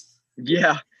playoffs?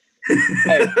 Yeah.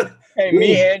 Hey,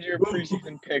 me and your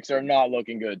preseason picks are not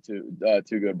looking good too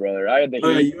good, brother. I had the Heat. Oh,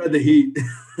 yeah, you had the Heat.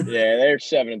 Yeah, they're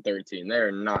 7-13.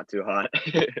 They're not too hot.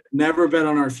 Never bet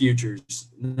on our futures.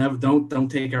 Never. Don't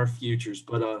take our futures.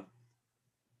 But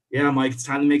yeah, Mike, it's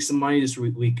time to make some money this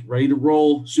week. Ready to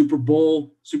roll. Super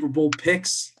Bowl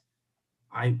picks.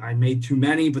 I made too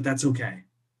many, but that's okay.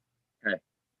 Hey,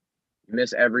 you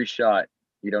miss every shot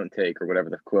you don't take, or whatever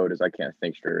the quote is. I can't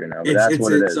think straight right now, but that's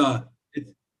what it is.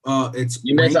 It's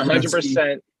you miss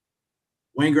 100%.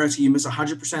 Wayne Gretzky, you miss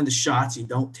 100% of the shots you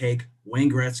don't take.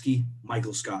 Wayne Gretzky,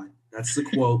 Michael Scott. That's the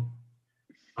quote.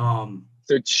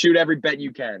 So shoot every bet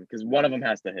you can, because one of them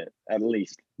has to hit at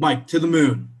least. Mike, to the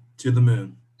moon. To the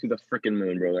moon. To the freaking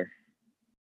moon, brother.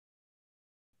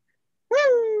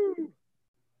 Woo!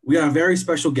 We got a very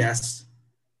special guest,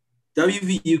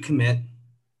 WVU commit,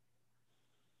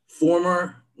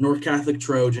 former North Catholic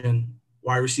Trojan,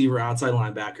 wide receiver, outside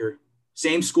linebacker,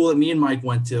 same school that me and Mike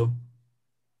went to.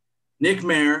 Nick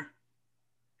Mayer.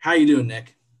 How you doing,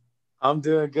 Nick? I'm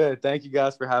doing good. Thank you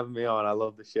guys for having me on. I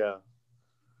love the show.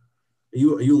 Are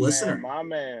you a listener? My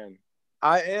man.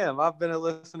 I am. I've been a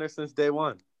listener since day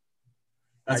one.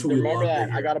 That's what we love.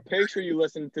 I got a picture you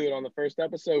listened to it on the first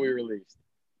episode we released.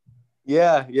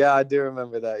 Yeah, I do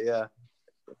remember that. Yeah.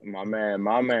 My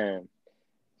man.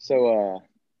 So,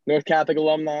 North Catholic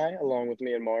alumni, along with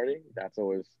me and Marty. That's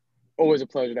always a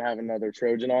pleasure to have another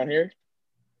Trojan on here.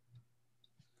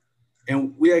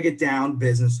 And we gotta get down to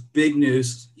business. Big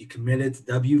news. You committed to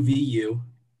WVU.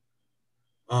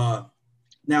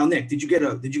 Now, Nick, did you get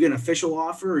an official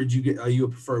offer, or are you a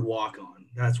preferred walk-on?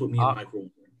 That's what me and Mike were.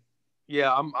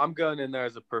 Yeah, I'm going in there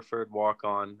as a preferred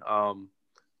walk-on.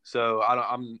 So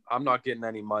I'm not getting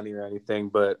any money or anything,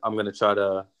 but I'm gonna try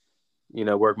to,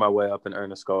 work my way up and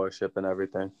earn a scholarship and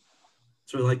everything.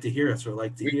 That's what I like to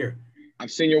hear.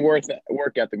 I've seen your work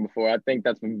ethic before. I think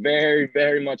that's very,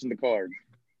 very much in the cards.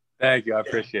 Thank you. I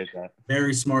appreciate that.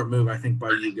 Very smart move, I think,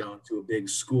 by you going to a big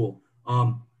school.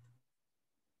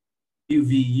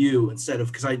 UVU instead of,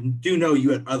 because I do know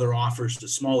you had other offers to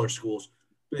smaller schools,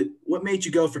 but what made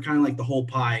you go for kind of like the whole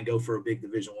pie and go for a big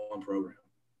Division I program?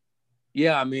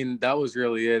 Yeah, I mean, that was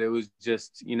really it. It was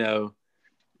just,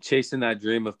 chasing that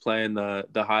dream of playing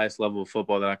the highest level of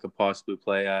football that I could possibly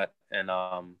play at. And,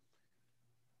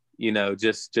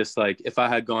 just like if I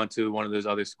had gone to one of those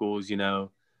other schools,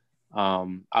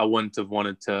 I wouldn't have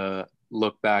wanted to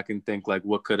look back and think like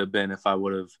what could have been if I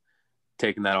would have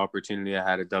taken that opportunity I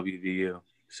had at WVU.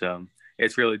 So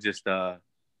it's really just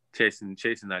chasing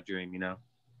that dream, Are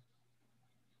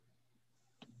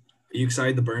you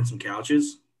excited to burn some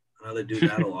couches? I know they do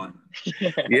that a lot.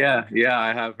 Yeah,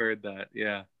 I have heard that.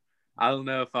 Yeah. I don't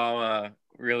know if I'll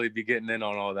really be getting in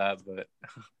on all that, but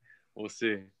we'll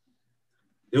see.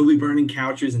 They'll be burning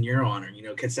couches in your honor,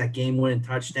 catch that game-winning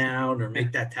touchdown or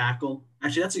make that tackle.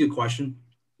 Actually, that's a good question.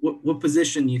 What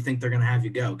position do you think they're going to have you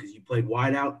go? Because you played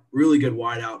wideout, really good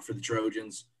wideout for the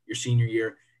Trojans your senior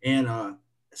year, and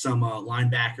some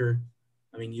linebacker.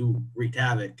 I mean, you wreaked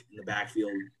havoc in the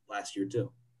backfield last year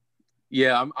too.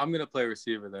 Yeah, I'm going to play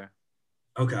receiver there.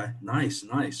 Okay, nice.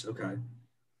 Okay.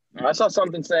 I saw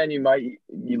something saying you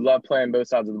love playing both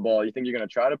sides of the ball. You think you're going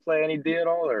to try to play any D at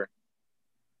all, or?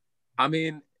 I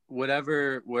mean,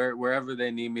 wherever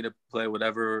they need me to play,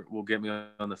 whatever will get me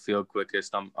on the field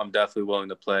quickest, I'm definitely willing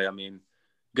to play. I mean,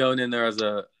 going in there as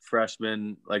a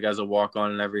freshman, like as a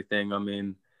walk-on and everything, I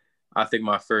mean, I think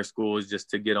my first goal is just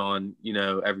to get on,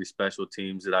 every special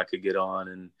teams that I could get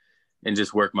on and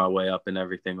just work my way up and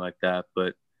everything like that.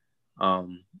 But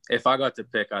if I got to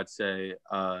pick, I'd say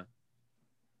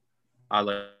I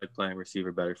like playing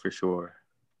receiver better for sure.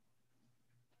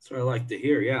 That's what I like to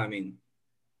hear. Yeah, I mean,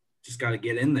 just got to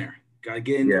get in there. Got to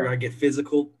get in there. Got to get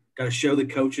physical. Got to show the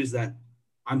coaches that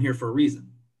I'm here for a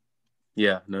reason.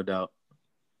 Yeah, no doubt.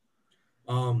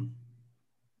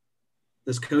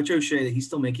 Does Coach O'Shea, he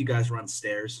still make you guys run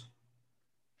stairs?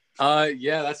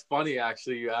 Yeah, that's funny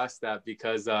actually. You asked that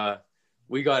because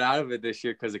we got out of it this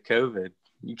year because of COVID.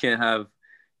 You can't have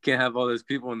all those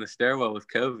people in the stairwell with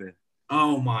COVID.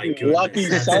 Oh my goodness! Lucky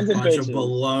that's sons a of bunch of bitches.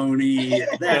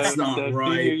 baloney. That's not so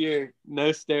right. Year,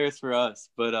 no stairs for us.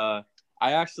 But I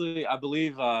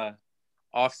believe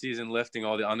off-season lifting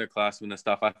all the underclassmen and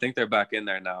stuff. I think they're back in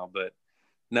there now. But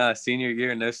Nah, senior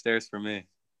year, no stairs for me.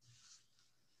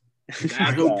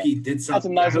 I hope he did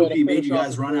something. nice I way hope to he made finish you off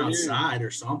guys the run 4 years. outside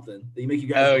or something. Did he make you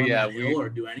guys Oh, run yeah, that hill or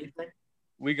do anything?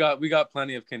 We got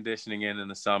plenty of conditioning in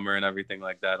the summer and everything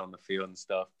like that on the field and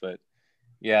stuff. But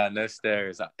yeah, no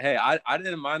stairs. Hey, I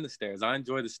didn't mind the stairs. I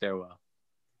enjoy the stairwell.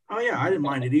 Oh yeah, I didn't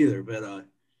mind it either.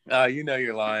 But You know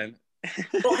you're lying.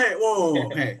 well, hey, whoa,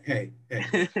 hey.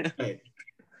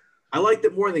 I liked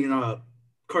it more than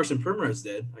Carson Primrose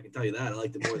did. I can tell you that. I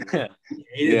liked it more than he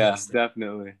hated Yeah, those things.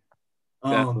 definitely.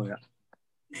 Definitely.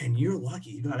 Man, you're lucky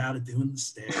you got out of doing the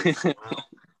stairs.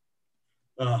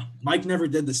 Wow. Mike never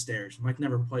did the stairs. Mike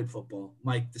never played football.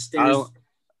 Mike, the stairs.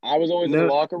 I was always in No.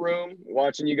 the locker room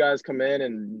watching you guys come in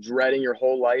and dreading your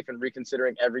whole life and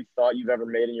reconsidering every thought you've ever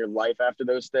made in your life after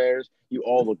those stairs. You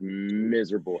all look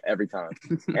miserable every time.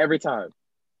 Every time.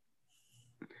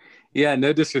 Yeah,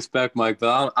 no disrespect, Mike,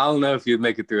 but I don't know if you'd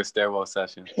make it through a stairwell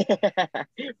session.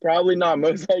 Probably not.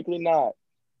 Most likely not.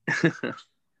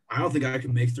 I don't think I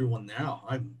can make through one now.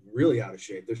 I'm really out of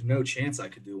shape. There's no chance I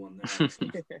could do one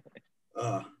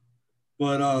now.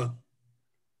 But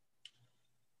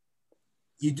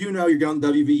you do know you're going to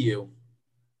WVU.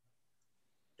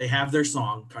 They have their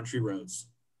song, Country Roads.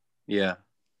 Yeah.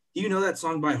 Do you know that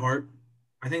song by heart?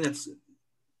 I think that's.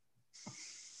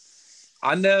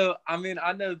 I know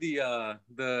the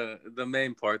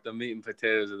main part, the meat and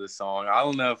potatoes of the song. I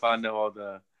don't know if I know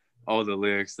all the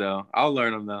lyrics though. I'll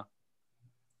learn them though.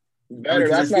 Better.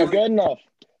 Because I That's feel not good enough.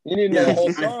 You need to know the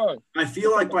whole song. I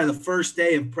feel like by the first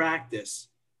day of practice,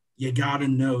 you got to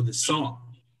know the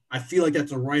song. I feel like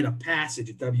that's a rite of passage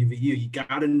at WVU. You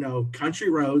got to know Country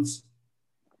Roads,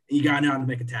 and you got to know how to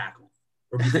make a tackle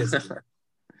or be physical.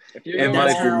 It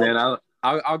might be, man.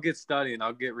 I'll get studying.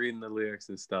 I'll get reading the lyrics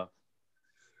and stuff.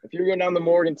 If you're going down to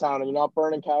Morgantown and you're not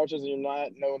burning couches and you're not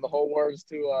knowing the whole words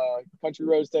to Country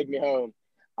Roads Take Me Home,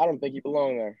 I don't think you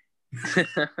belong there.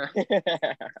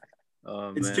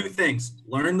 Oh, It's man. two things.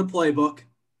 Learn the playbook,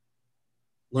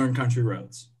 learn Country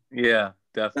Roads. Yeah,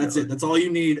 definitely. That's it. That's all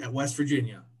you need at West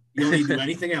Virginia. You don't need to do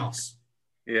anything else.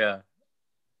 Yeah.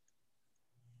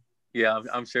 Yeah,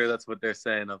 I'm sure that's what they're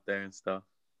saying up there and stuff.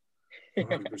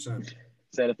 100%.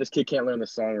 Said if this kid can't learn the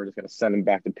song, we're just going to send him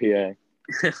back to PA.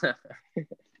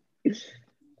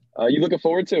 You looking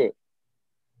forward to it?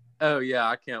 Oh yeah,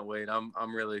 I can't wait.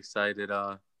 I'm really excited.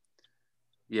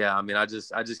 Yeah, I mean, I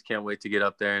just can't wait to get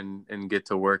up there and get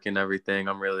to work and everything.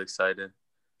 I'm really excited.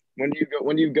 When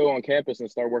do you go on campus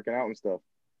and start working out and stuff?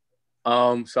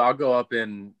 So I'll go up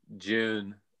in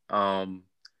June,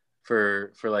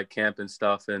 for like camp and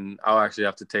stuff, and I'll actually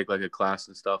have to take like a class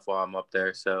and stuff while I'm up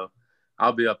there. So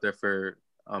I'll be up there for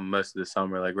most of the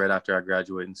summer, like right after I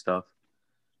graduate and stuff.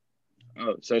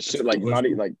 Oh, so like not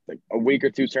like a week or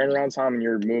two turnaround time, and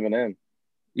you're moving in.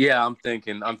 Yeah, I'm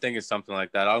thinking something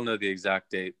like that. I don't know the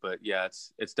exact date, but yeah,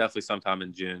 it's definitely sometime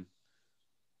in June.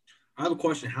 I have a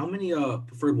question. How many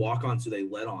preferred walk-ons do they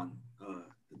let on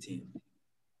the team?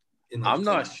 I'm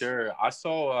not sure. I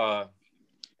saw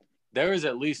there was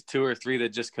at least 2 or 3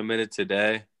 that just committed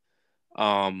today.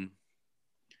 But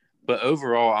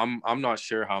overall, I'm not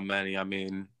sure how many. I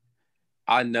mean,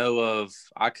 I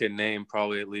could name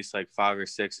probably at least like 5 or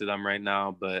 6 of them right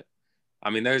now, but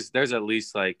I mean, there's at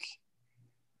least like,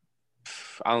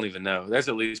 I don't even know. There's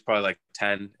at least probably like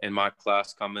 10 in my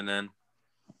class coming in,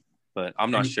 but I'm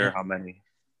not sure how many.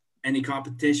 Any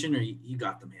competition, or you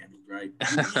got them handled, right?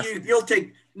 You'll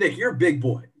take Nick. You're a big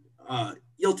boy.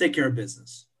 You'll take care of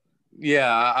business.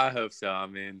 Yeah, I hope so. I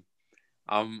mean,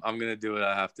 I'm gonna do what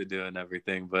I have to do and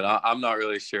everything, but I'm not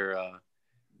really sure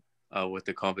what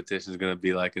the competition is gonna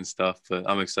be like and stuff. But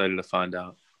I'm excited to find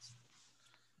out.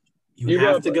 You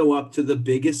have to go up to the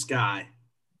biggest guy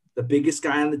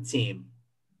on the team,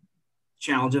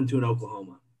 challenge him to an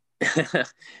Oklahoma.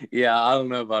 Yeah, I don't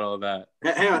know about all that.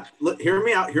 Hang on, look, hear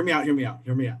me out.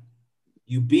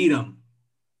 You beat him,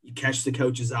 you catch the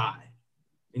coach's eye,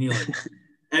 and you're like,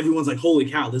 everyone's like, "Holy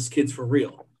cow, this kid's for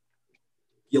real."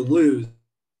 You lose,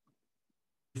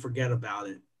 forget about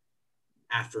it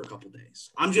after a couple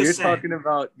days. I'm just saying.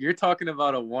 You're talking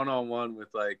about a one-on-one with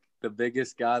like the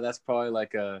biggest guy. That's probably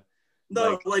like a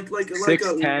like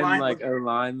 6'10", like a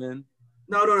lineman.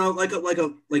 No, like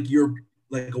you're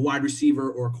like a wide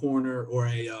receiver or a corner or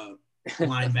a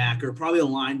linebacker, probably a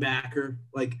linebacker.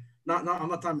 Like I'm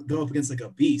not talking go up against like a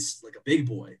beast, like a big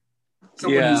boy.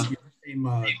 Someone who's in the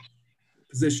same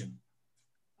position.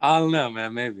 I don't know,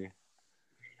 man. Maybe.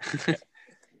 I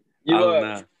don't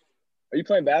know. Are you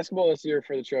playing basketball this year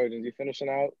for the Trojans? You finishing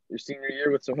out your senior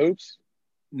year with some hoops?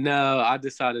 No, I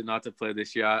decided not to play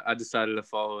this year. I decided to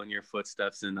follow in your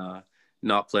footsteps and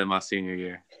not play my senior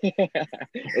year.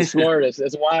 It's smart.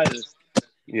 It's wise.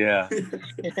 Yeah,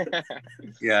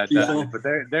 yeah, You definitely. know? But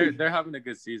they're having a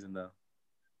good season though.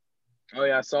 Oh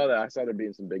yeah, I saw that. I saw there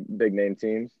being some big name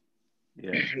teams.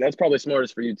 Yeah, That's probably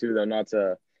smartest for you too, though, not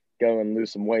to go and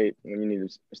lose some weight when you need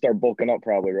to start bulking up,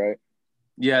 probably, right?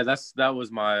 yeah. That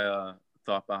was my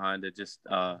thought behind it. Just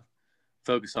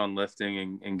focus on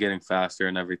lifting and getting faster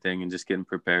and everything, and just getting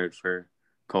prepared for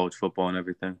college football and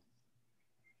everything.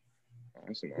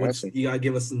 Awesome. You gotta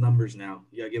give us the numbers now.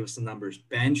 You gotta give us the numbers.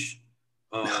 Bench,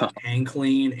 hang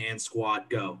clean, and squat.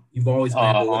 Go. You've always been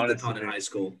able to lift a ton in high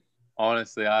school.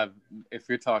 Honestly, if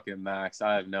you're talking max,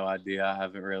 I have no idea. I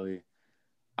haven't really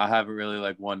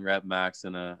like one rep max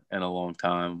in a long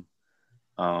time.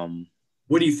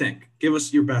 What do you think? Give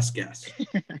us your best guess.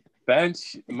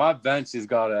 My bench has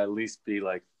got to at least be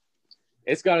like,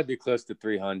 it's got to be close to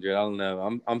 300. I don't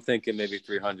know. I'm thinking maybe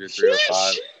 300,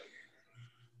 305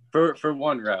 for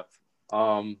one rep.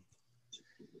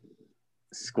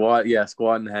 Squat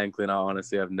and hang clean. I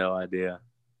honestly have no idea.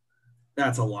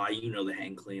 That's a lie. You know the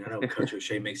hang clean. I know Coach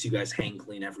O'Shea makes you guys hang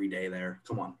clean every day there.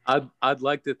 Come on. I'd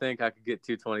like to think I could get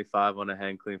 225 on a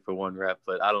hang clean for one rep,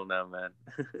 but I don't know, man.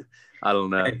 I don't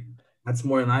know. Hey, that's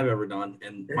more than I've ever done.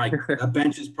 And Mike, that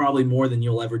bench is probably more than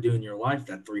you'll ever do in your life,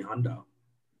 that 300.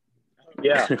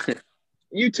 Yeah.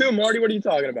 You too, Marty. What are you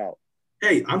talking about?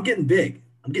 Hey, I'm getting big.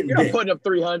 You're not putting up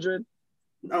 300.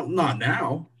 No, not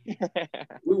now.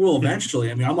 We will eventually.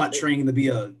 I mean, I'm not training to be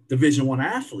a Division I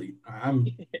athlete.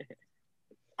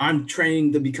 I'm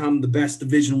training to become the best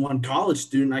Division I college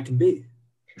student I can be.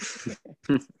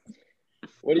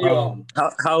 What are you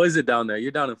How is it down there?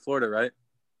 You're down in Florida, right?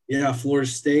 Yeah, Florida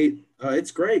State.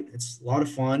 It's great. It's a lot of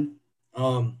fun.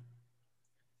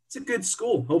 It's a good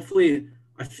school. Hopefully,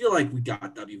 I feel like we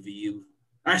got WVU.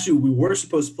 Actually, we were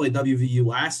supposed to play WVU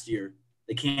last year.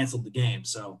 They canceled the game,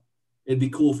 so it'd be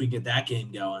cool if we get that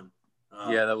game going.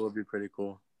 Yeah, that would be pretty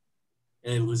cool.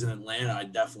 And it was in Atlanta,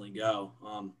 I'd definitely go.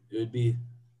 It'd be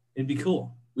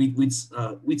cool. We'd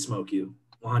smoke you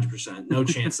 100%. No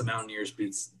chance the Mountaineers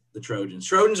beats the Trojans.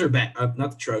 Trojans are back.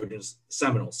 Not the Trojans. The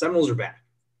Seminoles. Seminoles are back.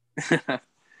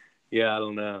 Yeah, I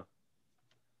don't know.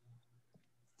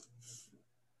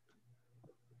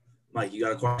 Mike, you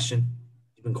got a question?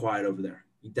 You've been quiet over there.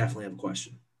 You definitely have a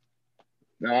question.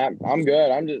 No, I'm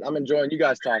good. I'm enjoying you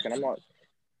guys talking. I'm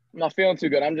not feeling too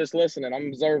good. I'm just listening. I'm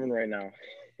observing right now.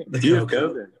 Do you have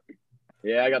COVID?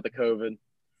 Yeah, I got the COVID.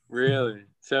 Really?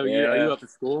 So Yeah. Are you up at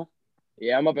school?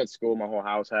 Yeah, I'm up at school. My whole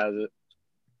house has it.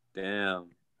 Damn.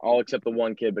 All except the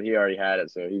one kid, but he already had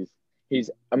it, so he's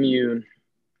immune.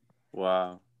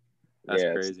 Wow. That's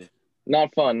Yeah, crazy.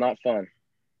 Not fun.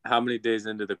 How many days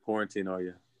into the quarantine are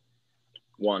you?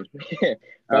 One.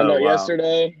 Found out wow.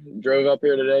 yesterday. Drove up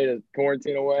here today to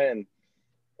quarantine away, and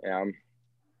yeah,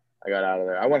 I got out of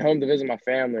there. I went home to visit my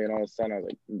family, and all of a sudden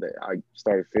I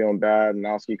started feeling bad.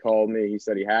 Nowski called me. He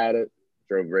said he had it.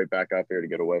 Drove right back up here to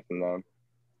get away from them.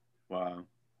 Wow.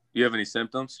 You have any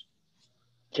symptoms?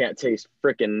 Can't taste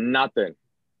freaking nothing.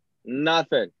 I've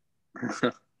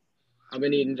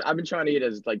been trying to eat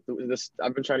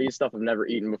I've been trying to eat stuff I've never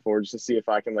eaten before just to see if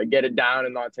I can get it down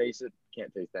and not taste it.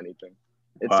 Can't taste anything.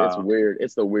 It's weird.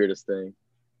 It's the weirdest thing.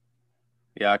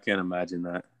 Yeah, I can't imagine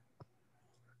that.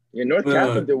 Yeah, North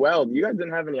Catholic did well. You guys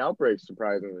didn't have any outbreaks,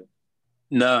 surprisingly.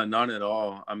 No, none at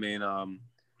all. I mean,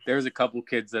 there was a couple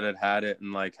kids that had it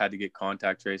and had to get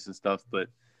contact trace and stuff, but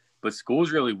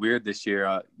school's really weird this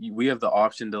year. We have the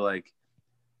option to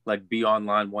be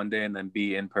online one day and then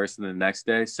be in person the next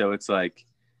day. So it's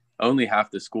only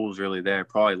half the school's really there,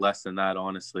 probably less than that,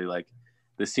 honestly.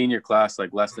 The senior class,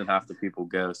 less than half the people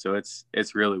go. So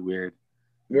it's really weird.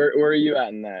 Where are you at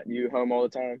in that? You home all the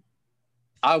time?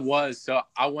 I was. So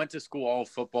I went to school all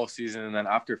football season, and then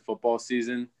after football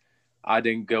season, I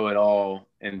didn't go at all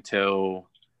until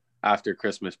after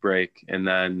Christmas break. And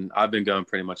then I've been going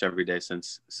pretty much every day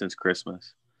since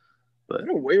Christmas. But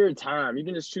what a weird time. You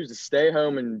can just choose to stay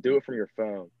home and do it from your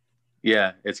phone.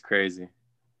 Yeah, it's crazy.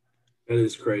 That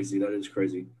is crazy.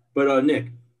 But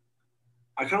Nick,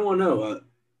 I kind of want to know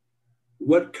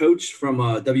what coach from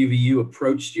WVU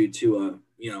approached you to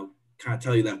kind of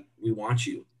tell you that we want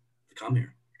you to come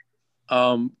here.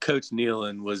 Coach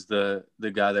Nealon was the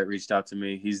guy that reached out to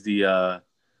me. He's the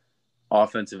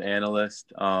offensive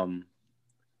analyst.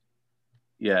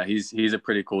 Yeah, he's a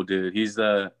pretty cool dude.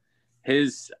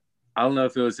 I don't know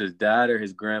if it was his dad or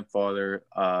his grandfather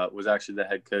was actually the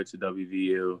head coach of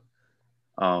WVU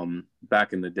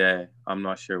back in the day. I'm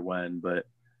not sure when, but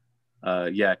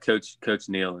yeah, Coach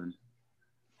Nealon.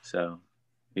 So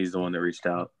he's the one that reached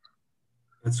out.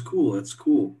 That's cool.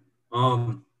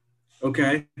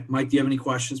 Okay, Mike, do you have any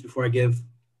questions before I give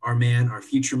our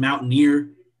future Mountaineer,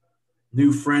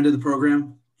 new friend of the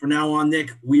program, from now on,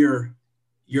 Nick, we're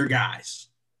your guys.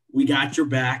 We got your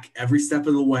back every step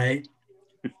of the way.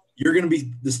 You're going to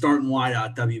be the starting wide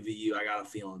at WVU. I got a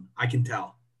feeling. I can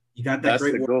tell. You got that That's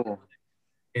great the work. goal.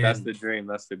 and That's the dream.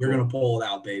 That's the goal. You're going to pull it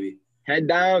out, baby. Head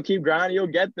down, keep grinding. You'll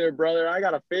get there, brother. I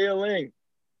got a feeling.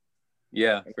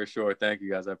 Yeah, for sure. Thank you,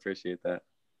 guys. I appreciate that.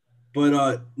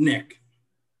 But, Nick,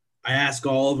 I ask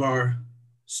all of our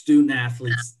student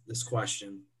athletes this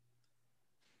question.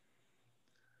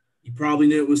 You probably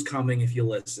knew it was coming if you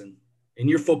listen. In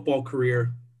your football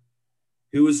career,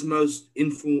 who was the most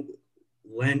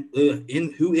who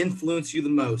influenced you the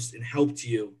most and helped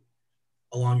you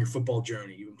along your football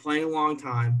journey? You've been playing a long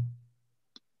time,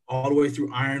 all the way through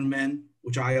Ironman,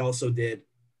 which I also did,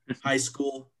 high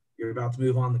school. You're about to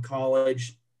move on to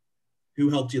college. Who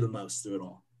helped you the most through it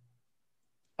all?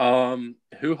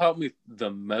 Who helped me the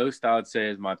most, I would say,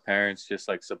 is my parents, just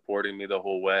like supporting me the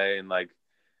whole way and like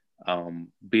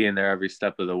being there every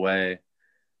step of the way.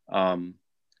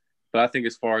 But I think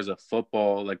as far as a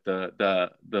football, like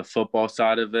the football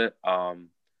side of it,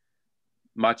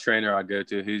 my trainer I go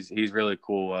to, he's really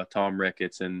cool, Tom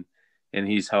Ricketts, and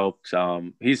he's helped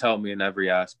me in every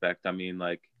aspect. I mean,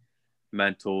 like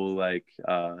mental, like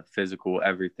physical,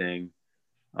 everything,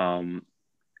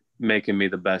 making me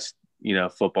the best,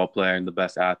 football player and the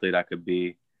best athlete I could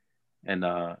be. And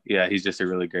yeah, he's just a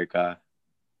really great guy.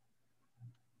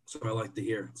 So I like to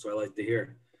hear.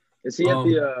 Is he at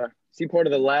the is he part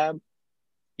of the lab?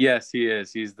 Yes, he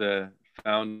is. He's the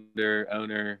founder,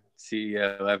 owner,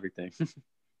 CEO, everything.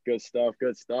 Good stuff.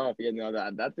 You know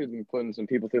that dude's been putting some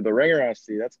people through the ringer. I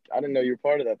see. I didn't know you were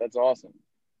part of that. That's awesome.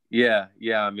 Yeah.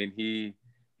 I mean,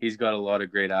 he's got a lot of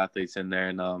great athletes in there,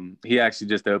 and he actually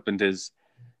just opened his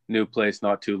new place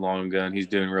not too long ago, and he's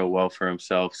doing real well for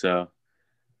himself. So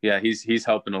yeah, he's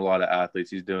helping a lot of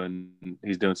athletes. He's doing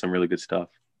some really good stuff.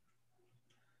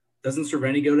 Doesn't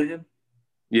Cerveni go to him?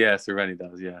 Yeah, Cerveni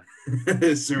does. Yeah,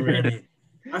 Cerveni.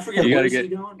 I forget. You Where gotta is get-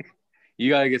 he going? You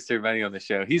got to get Cerveni on the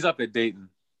show. He's up at Dayton.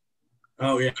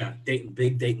 Oh yeah, Dayton,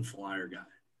 big Dayton Flyer guy.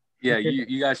 Yeah,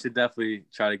 you guys should definitely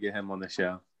try to get him on the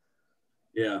show.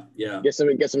 Yeah. Get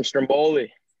some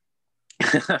Stromboli.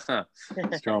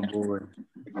 Strong boy.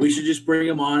 We should just bring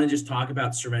him on and just talk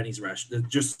about Cerveni's restaurant,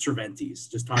 just Cerventi's.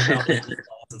 Just talk about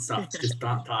meatballs and stuff. Just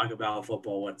not talk about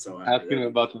football whatsoever. Asking him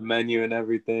about the menu and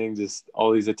everything, just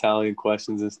all these Italian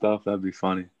questions and stuff. That'd be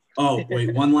funny. Oh,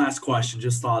 wait, one last question.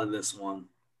 Just thought of this one.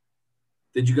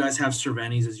 Did you guys have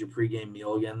Cerveni's as your pregame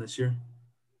meal again this year?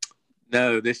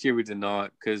 No, this year we did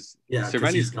not, because Yeah, 'cause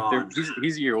Cerveni's he's gone.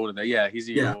 he's a year older than that. Yeah, he's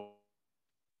a year Yeah. older.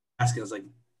 Asking, I was like,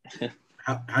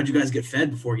 how'd you guys get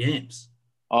fed before games?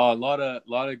 Oh, a lot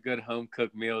of good home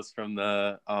cooked meals from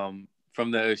the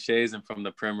O'Shea's and from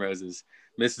the Primroses.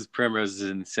 Mrs. Primrose is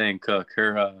an insane cook.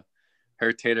 Her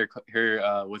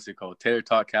what's it called? Tater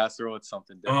tot casserole. It's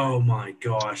something different. Oh my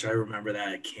gosh, I remember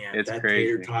that at camp. It's that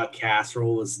crazy. tater tot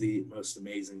casserole was the most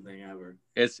amazing thing ever.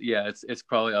 It's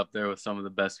probably up there with some of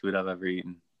the best food I've ever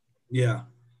eaten. Yeah.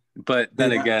 But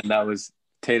then Yeah. again, that was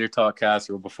tater tot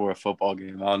casserole before a football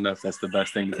game. I don't know if that's the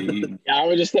best thing to be eating. Yeah, I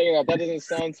was just thinking that doesn't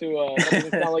sound too. That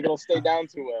doesn't sound like it'll stay down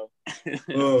too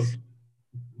well.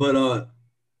 But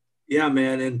yeah,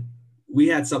 man, and we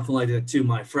had something like that too.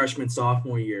 My freshman,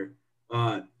 sophomore year.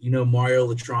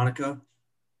 Mario Latronica?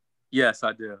 Yes,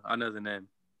 I do. I know the name.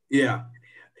 Yeah.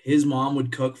 His mom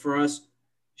would cook for us.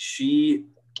 She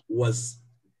was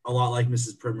a lot like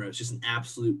Mrs. Primrose, just an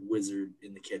absolute wizard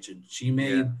in the kitchen. She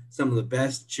made some of the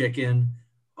best chicken.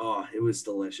 Oh, it was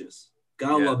delicious.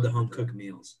 Gotta love the home cooked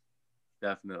meals.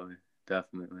 Definitely.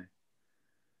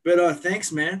 But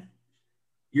thanks, man.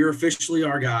 You're officially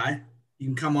our guy. You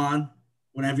can come on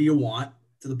whenever you want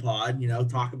to the pod,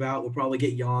 talk about. We'll probably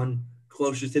get you on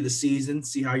closer to the season,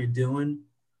 see how you're doing,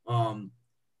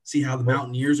 see how the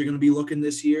Mountaineers are going to be looking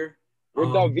this year. We're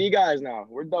Dub V guys now.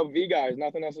 We're Dub V guys.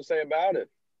 Nothing else to say about it.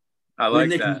 I like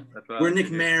that. We're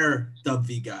Nick Mayer Dub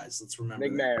V guys. Let's remember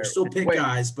Nick that. Mayer. We're still pick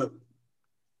guys, but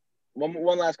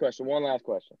one last question.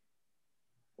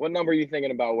 What number are you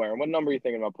thinking about wearing? What number are you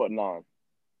thinking about putting on?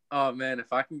 Oh man,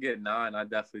 if I can get 9, I'd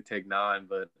definitely take 9.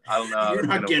 But I don't know. how you're it's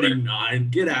not gonna getting 9.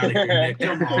 Get out of here, Nick.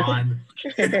 Come on.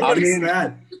 I mean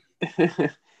that.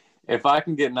 If I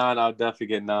can get 9, I'll definitely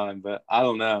get 9. But I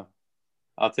don't know.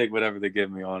 I'll take whatever they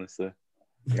give me, honestly.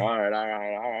 All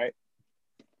right.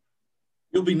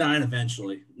 You'll be 9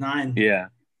 eventually. 9. Yeah.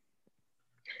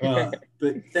 But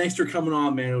thanks for coming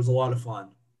on, man. It was a lot of fun.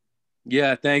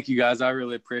 Yeah, thank you guys. I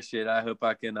really appreciate it. I hope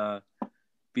I can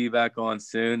be back on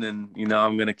soon, and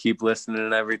I'm gonna keep listening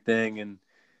and everything. And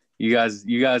you guys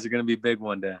are gonna be big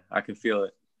one day. I can feel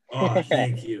it. Oh,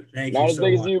 thank you. Thank you. Not as so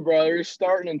big much. as you, brother. You're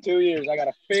starting in 2 years. I got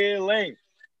a feeling.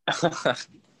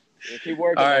 Yeah, keep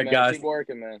working, All right, man. guys. Keep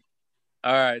working, man.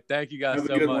 All right. Thank you guys Have a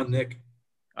so good much. one, Nick.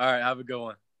 All right. Have a good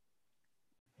one.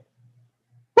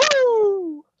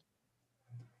 Woo!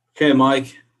 Okay,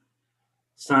 Mike.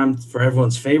 It's time for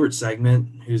everyone's favorite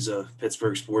segment, who's a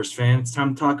Pittsburgh sports fan. It's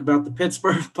time to talk about the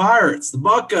Pittsburgh Pirates, the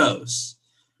Buccos.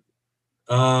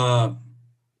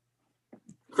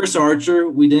 Chris Archer,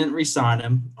 we didn't re-sign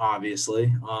him,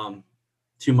 obviously.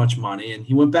 Too much money. And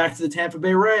he went back to the Tampa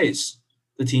Bay Rays,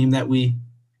 the team that we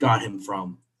got him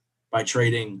from by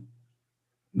trading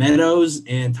Meadows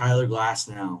and Tyler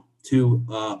Glasnow, two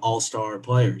all-star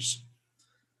players.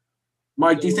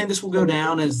 Mike, do you think this will go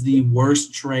down as the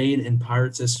worst trade in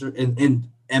Pirates history, in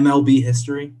MLB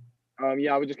history?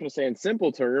 Yeah, I was just gonna say in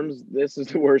simple terms, this is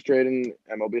the worst trade in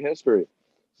MLB history.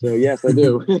 So yes, I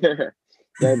do.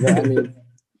 I mean,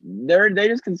 they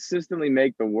just consistently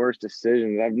make the worst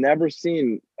decisions. I've never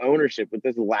seen ownership with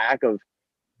this lack of.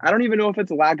 I don't even know if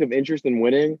it's a lack of interest in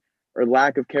winning or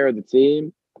lack of care of the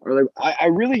team, or like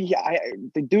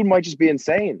the dude might just be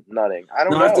insane, nutting. I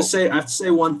don't know. I have to say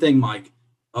one thing, Mike.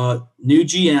 New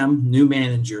GM, new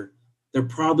manager. They're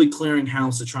probably clearing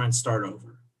house to try and start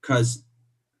over because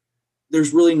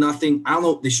there's really nothing. I don't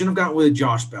know. They shouldn't have gotten rid of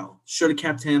Josh Bell. Should have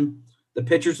kept him. The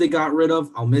pitchers they got rid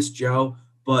of, I'll miss Joe.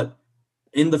 But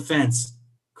in the fence,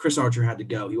 Chris Archer had to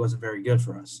go. He wasn't very good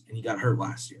for us, and he got hurt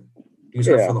last year. He was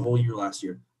hurt for the whole year last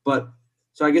year. But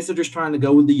so I guess they're just trying to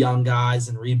go with the young guys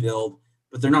and rebuild,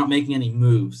 but they're not making any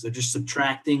moves. They're just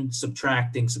subtracting.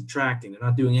 They're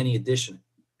not doing any addition.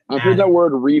 I've heard that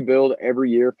word rebuild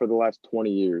every year for the last 20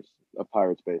 years of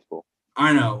Pirates baseball.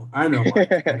 I know,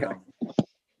 Mike,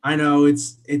 I know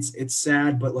it's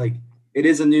sad, but like it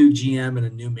is a new GM and a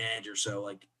new manager, so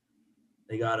like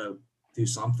they gotta do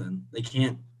something. They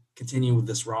can't continue with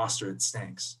this roster. It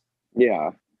stinks.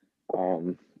 Yeah.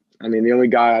 I mean, the only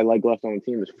guy I like left on the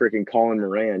team is freaking Colin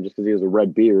Moran just because he has a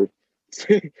red beard.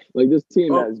 Like this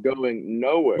team is going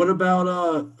nowhere. What about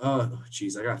I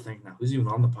gotta think now. Who's even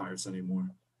on the Pirates anymore?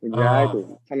 Exactly.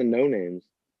 Kind of no names.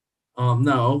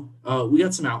 No. We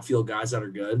got some outfield guys that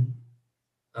are good.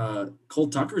 Cole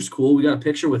Tucker's cool. We got a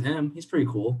picture with him. He's pretty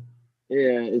cool.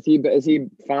 Yeah. Is he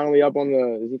finally up in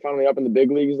the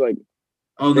big leagues? Like,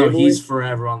 oh no, he's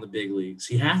forever on the big leagues.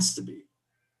 He has to be.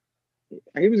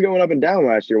 He was going up and down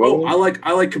last year. Wasn't he?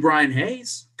 I like Cabrian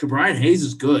Hayes. Cabrian Hayes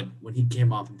is good when he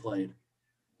came up and played.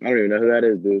 I don't even know who that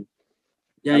is, dude.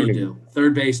 Yeah, you do.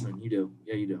 Third baseman. You do.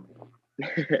 Yeah, you do.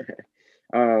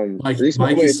 Mike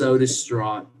is so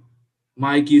distraught.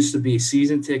 Mike used to be a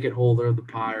season ticket holder of the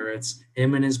Pirates.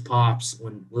 Him and his pops,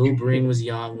 when Lil Breen was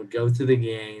young, would go to the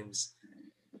games.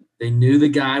 They knew the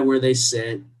guy where they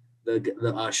sit,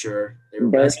 the usher. They were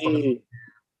best buddies.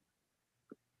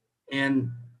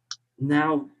 And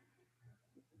now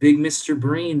Big Mr.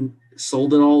 Breen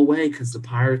sold it all away because the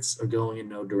Pirates are going in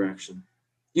no direction.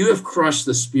 You have crushed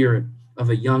the spirit of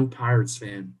a young Pirates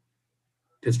fan,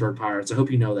 Pittsburgh Pirates. I hope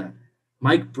you know that.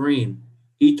 Mike Breen,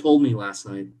 he told me last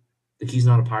night that he's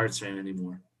not a Pirates fan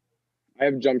anymore. I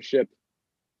have jumped ship.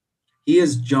 He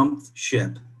has jumped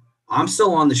ship. I'm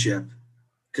still on the ship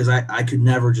because I could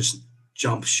never just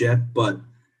jump ship, but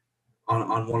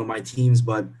on one of my teams,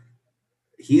 but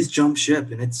he's jumped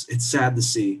ship, and it's sad to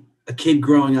see. A kid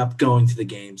growing up, going to the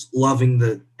games, loving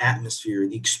the atmosphere,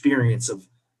 the experience of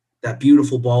that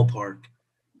beautiful ballpark,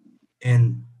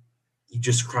 and you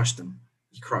just crushed him.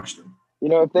 You crushed him. You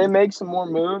know, if they make some more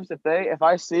moves, if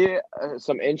I see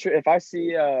some interest, if I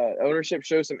see ownership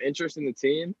show some interest in the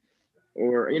team,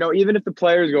 or even if the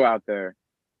players go out there,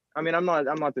 I mean, I'm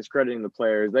not discrediting the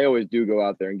players. They always do go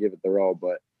out there and give it their all,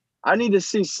 but I need to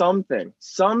see something,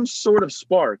 some sort of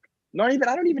spark. I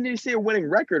don't even need to see a winning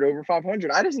record over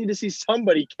 500. I just need to see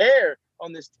somebody care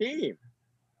on this team.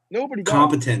 Nobody does.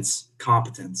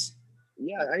 Competence.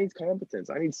 Yeah, I need competence.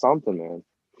 I need something, man.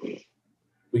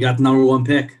 We got the number 1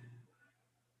 pick.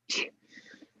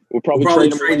 We'll probably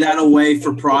trade that away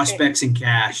for prospects and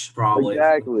cash, probably.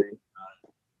 Exactly.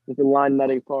 We can line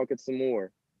nutting pockets some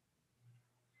more.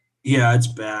 Yeah, it's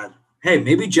bad. Hey,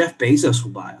 maybe Jeff Bezos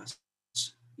will buy us.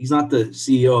 He's not the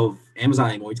CEO of Amazon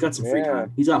anymore. He's got some free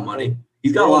time. He's got money.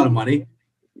 He's got a lot of money.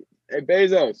 Hey,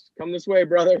 Bezos, come this way,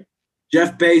 brother.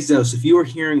 Jeff Bezos, if you are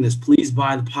hearing this, please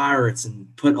buy the Pirates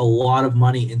and put a lot of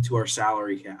money into our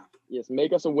salary cap. Yes,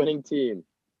 make us a winning team.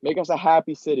 Make us a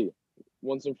happy city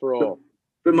once and for all.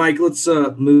 But Mike, let's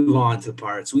move on to the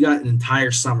Pirates. We got an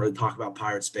entire summer to talk about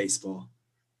Pirates baseball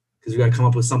because we got to come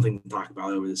up with something to talk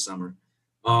about over this summer.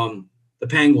 The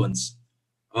Penguins.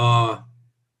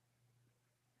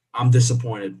 I'm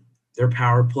disappointed. Their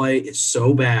power play is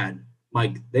so bad.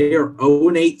 Mike, they are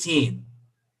 0-18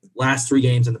 last 3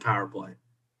 games in the power play.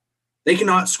 They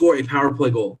cannot score a power play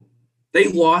goal. They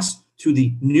lost to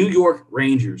the New York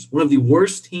Rangers, one of the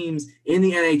worst teams in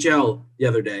the NHL the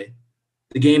other day.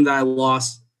 The game that I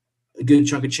lost a good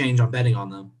chunk of change on betting on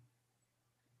them.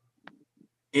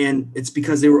 And it's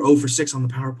because they were 0 for 6 on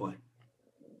the power play.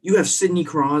 You have Sidney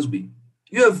Crosby.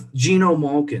 You have Geno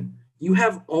Malkin. You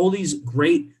have all these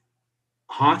great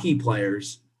hockey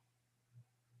players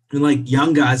and like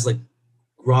young guys like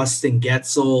Rustin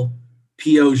Getzel,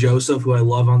 P.O. Joseph, who I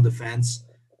love on defense.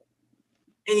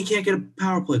 And you can't get a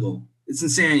power play goal. It's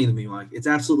insanity to me, Mike. It's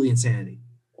absolutely insanity.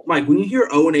 Mike, when you hear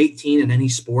 0-18 in any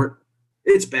sport,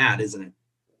 it's bad, isn't it?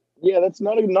 Yeah, that's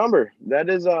not a good number. That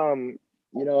is, I don't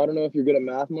know if you're good at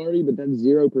math, Marty, but that's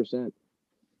 0%.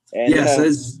 And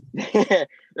Yes,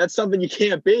 that's something you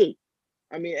can't beat.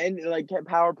 I mean, and like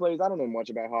power plays, I don't know much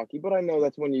about hockey, but I know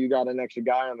that's when you got an extra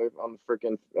guy on the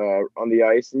freaking on the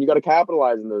ice, and you got to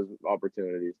capitalize on those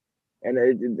opportunities. And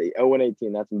the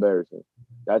 0-18, that's embarrassing.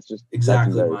 That's just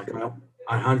exactly, Mike.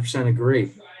 I 100%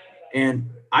 agree. And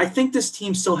I think this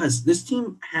team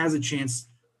has a chance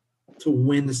to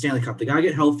win the Stanley Cup. They got to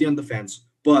get healthy on defense,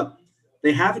 but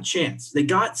they have a chance. They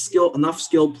got enough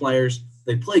skilled players.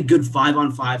 They play good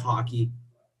 5-on-5 hockey.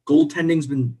 Goaltending's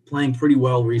been playing pretty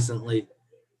well recently.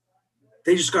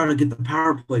 They just got to get the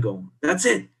power play going. That's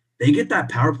it. They get that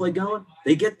power play going.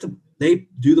 They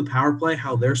do the power play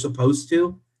how they're supposed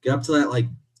to. Get up to that like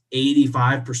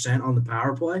 85% on the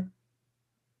power play.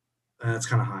 That's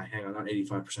kind of high. Hang on, not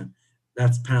 85%.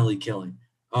 That's penalty killing.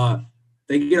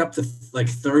 They get up to like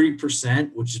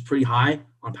 30%, which is pretty high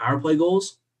on power play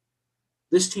goals.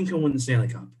 This team can win the Stanley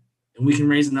Cup, and we can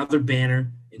raise another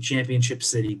banner in Championship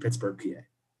City, Pittsburgh, PA.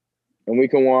 And we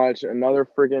can watch another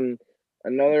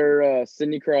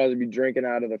Sidney Crosby drinking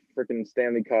out of the freaking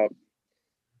Stanley Cup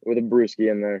with a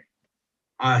brewski in there.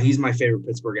 He's my favorite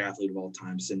Pittsburgh athlete of all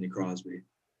time, Sidney Crosby.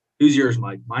 Who's yours,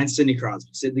 Mike? Mine's Sidney Crosby.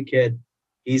 Sid the Kid.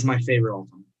 He's my favorite all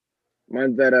time.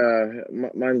 Mine's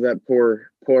that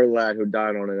poor lad who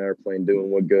died on an airplane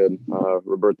doing what good,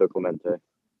 Roberto Clemente.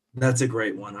 That's a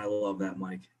great one. I love that,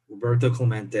 Mike. Roberto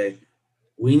Clemente.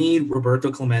 We need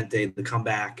Roberto Clemente to come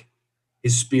back,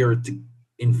 his spirit to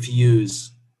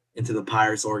infuse into the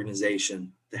Pirates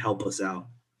organization to help us out.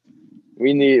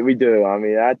 We do. I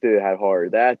mean, that dude had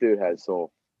heart. That dude had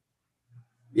soul.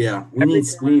 Yeah, we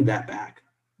need that back.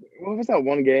 What was that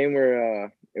one game where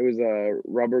it was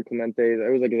Robert Clemente?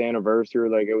 It was like his anniversary,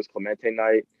 like it was Clemente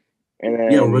night, and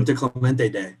then Roberto Clemente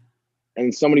Day.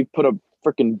 And somebody put a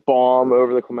freaking bomb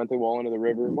over the Clemente wall into the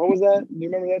river. What was that? Do you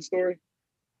remember that story?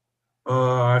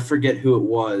 I forget who it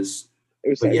was.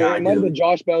 It might have been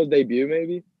Josh Bell's debut,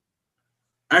 maybe.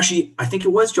 Actually, I think it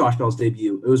was Josh Bell's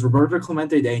debut. It was Roberto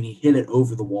Clemente Day, and he hit it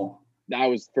over the wall. That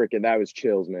was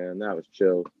chills, man. That was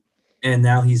chills. And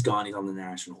now he's gone. He's on the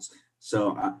Nationals.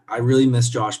 So I really miss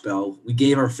Josh Bell. We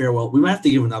gave our farewell. We might have to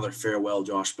give another farewell,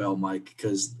 Josh Bell, Mike,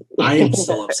 because I am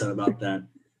still upset about that.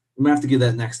 We might have to give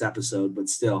that next episode, but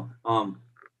still.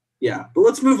 Yeah. But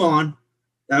let's move on.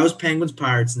 That was Penguins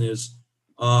Pirates news.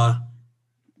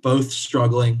 Both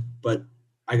struggling, but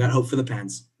I got hope for the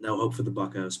Pens. No hope for the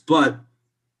Buccos. But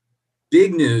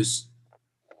big news,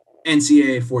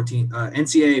 NCAA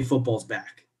football's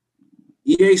back.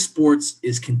 EA Sports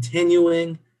is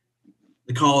continuing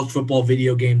the college football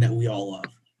video game that we all love.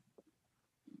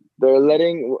 They're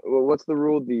letting, what's the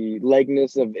rule? The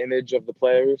likeness of image of the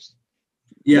players.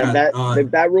 Yeah.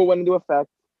 That rule went into effect.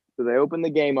 So they opened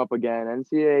the game up again.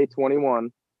 NCAA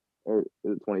 21 or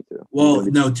is it 22? Well,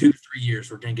 no, 2 to 3 years.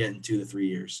 We're going to get in 2 to 3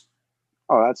 years.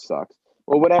 Oh, that sucks.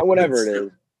 Well, whatever it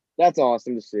is, that's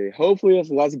awesome to see. Hopefully it's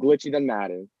less glitchy than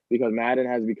Madden because Madden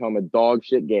has become a dog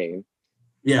shit game.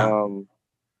 Yeah.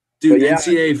 Dude, yeah.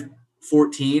 NCAA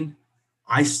 14,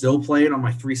 I still play it on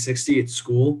my 360 at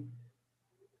school.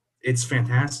 It's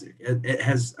fantastic. It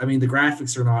has, I mean, the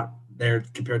graphics are not there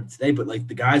compared to today, but like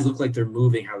the guys look like they're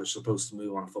moving how they're supposed to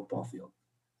move on a football field.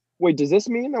 Wait, does this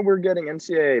mean that we're getting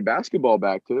NCAA basketball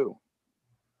back too?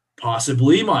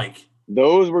 Possibly, Mike.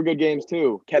 Those were good games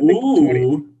too.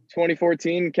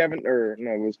 2014,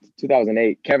 it was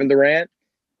 2008. Kevin Durant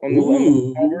on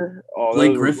the cover. Oh,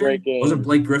 Blake Griffin? Wasn't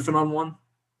Blake Griffin on one?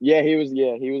 Yeah, he was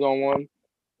on one.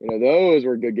 Those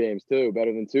were good games too,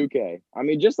 better than 2K. I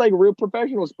mean, just like real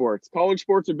professional sports, college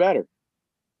sports are better.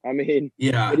 I mean,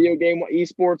 yeah, video game,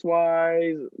 esports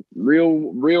wise,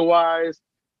 real wise,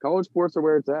 college sports are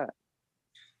where it's at.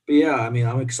 But yeah, I mean,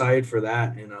 I'm excited for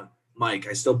that. And Mike,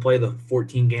 I still play the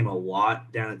 14 game a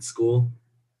lot down at school.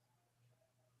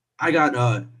 I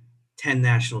got 10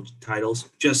 national titles.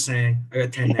 Just saying, I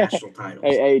got 10 national titles.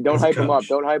 Hey, don't hype them up.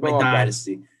 Don't hype them up.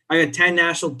 Dynasty. I got 10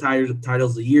 national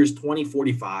titles. The year's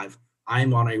 2045.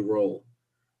 I'm on a roll.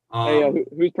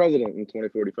 Who's president in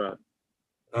 2045?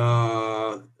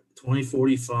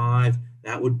 2045.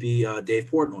 That would be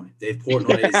Dave Portnoy. Dave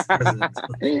Portnoy is president.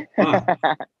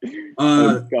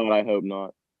 Oh, God, I hope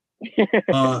not.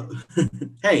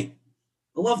 Hey,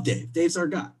 I love Dave. Dave's our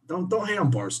guy. Don't hate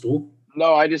on Barstool.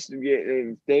 No, if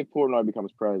Dave Portnoy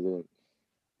becomes president.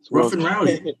 Rough and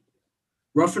Rowdy.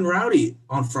 Rough and Rowdy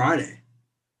on Friday.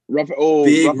 Rough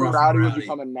and Rowdy would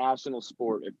become a national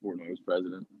sport if Portnoy was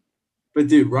president. But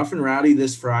dude, Rough and Rowdy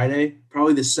this Friday,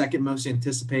 probably the second most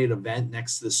anticipated event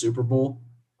next to the Super Bowl.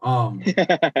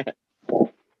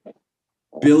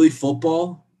 Billy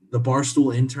Football, the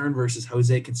Barstool intern versus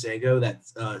Jose Canseco, that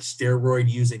steroid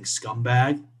using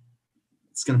scumbag.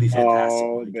 It's gonna be fantastic.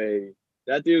 Oh, baby.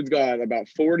 That dude's got about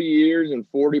 40 years and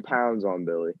 40 pounds on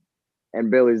Billy. And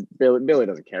Billy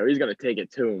doesn't care. He's gonna take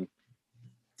it to him.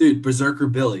 Dude, Berserker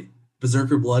Billy.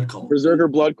 Berserker Blood Cult. Berserker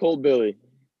Blood Cult Billy.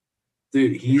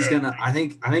 Dude, he's gonna I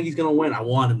think he's gonna win. I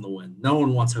want him to win. No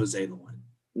one wants Jose to win.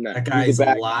 No, That guy is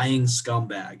a lying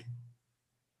scumbag.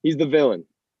 He's the villain.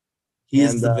 He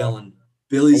is the villain.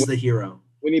 Billy's the hero.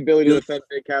 We need Billy to defend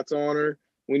Big Cat's honor.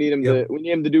 We need him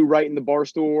to do right in the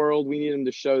Barstool world. We need him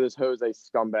to show this Jose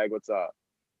scumbag what's up.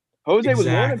 Jose was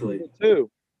one of them too.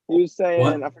 He was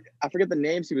saying, I forget the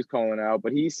names he was calling out,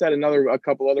 but he said a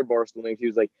couple other Barstool names. He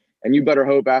was like, and you better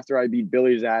hope after I beat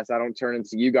Billy's ass, I don't turn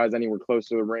into you guys anywhere close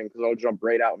to the ring because I'll jump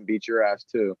right out and beat your ass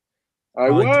too.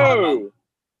 Whoa!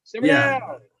 Simmer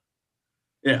down.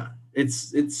 Yeah,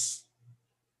 it's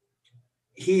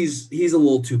he's a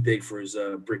little too big for his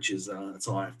britches. That's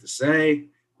all I have to say.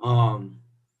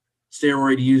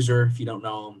 Steroid user, if you don't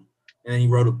know him. And then he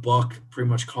wrote a book pretty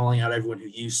much calling out everyone who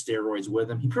used steroids with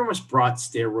him. He pretty much brought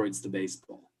steroids to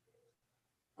baseball.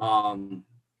 Kind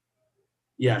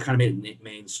of made it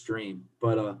mainstream.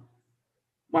 But,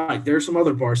 Mike, there's some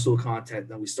other Barstool content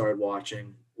that we started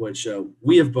watching, which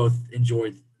we have both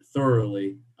enjoyed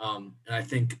thoroughly. And I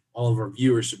think all of our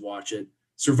viewers should watch it.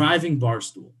 Surviving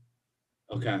Barstool.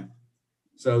 Okay.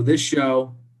 So this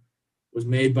show was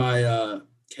made by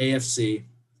KFC.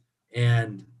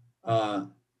 And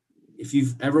if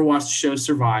you've ever watched the show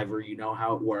Survivor, you know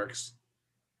how it works.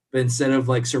 But instead of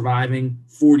like surviving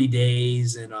 40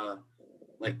 days in a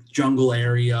like jungle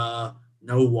area,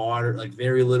 no water, like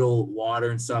very little water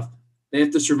and stuff, they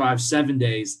have to survive 7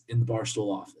 days in the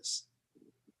Barstool office.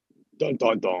 Dun,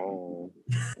 dun, dun.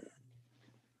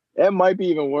 It might be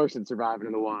even worse than surviving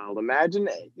in the wild. Imagine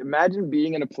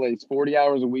being in a place 40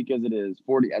 hours a week as it is,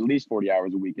 at least 40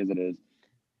 hours a week as it is,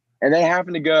 and they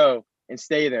happen to go and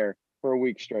stay there for a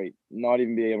week straight, not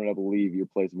even be able to leave your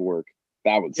place of work.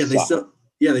 That would suck.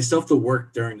 They still have to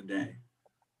work during the day.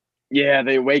 Yeah,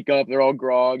 they wake up, they're all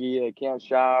groggy, they can't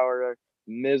shower, they're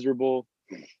miserable.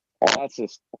 That's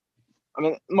just,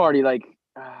 Marty, like,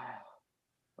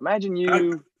 imagine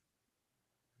you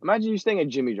staying at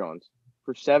Jimmy John's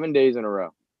for 7 days in a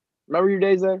row. Remember your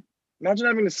days there? Imagine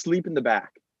having to sleep in the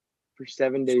back for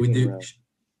 7 days in a row.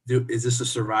 Is this a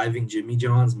Surviving Jimmy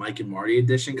John's Mike and Marty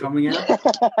edition coming out?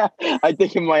 I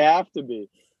think it might have to be.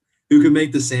 Who can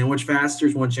make the sandwich faster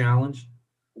is one challenge.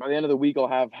 By the end of the week, I'll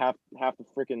have half the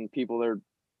freaking people there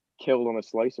killed on a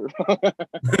slicer.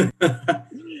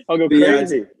 I'll go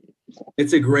crazy.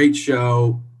 It's a great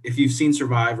show. If you've seen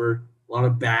Survivor, a lot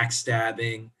of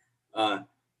backstabbing.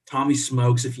 Tommy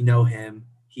Smokes, if you know him,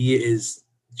 he is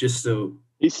just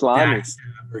he's slimy.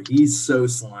 Backstabber. He's so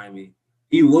slimy.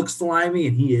 He looks slimy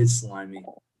and he is slimy.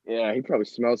 Yeah, he probably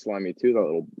smells slimy too, that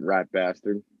little rat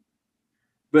bastard.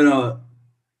 But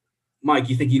Mike,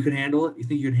 you think you could handle it? You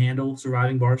think you could handle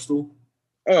surviving Barstool?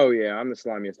 Oh yeah, I'm the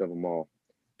slimiest of them all.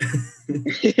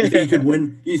 You think you could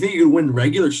win? You think you could win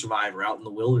regular Survivor out in the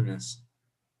wilderness?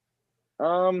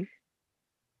 No.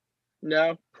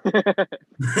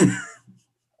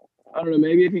 I don't know.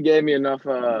 Maybe if you gave me enough.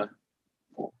 I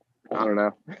don't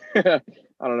know.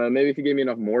 I don't know. Maybe if you gave me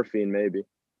enough morphine, maybe.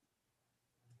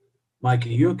 Mike, are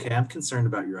you okay? I'm concerned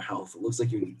about your health. It looks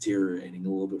like you're deteriorating a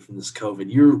little bit from this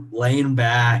COVID. You're laying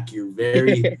back. You're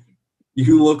very.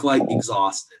 You look like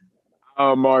exhausted.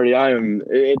 Oh, Marty, I am.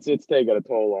 It's taking a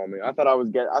toll on me. I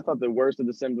thought the worst of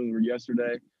the symptoms were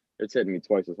yesterday. It's hitting me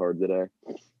twice as hard today.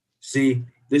 See,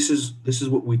 this is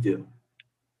what we do.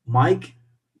 Mike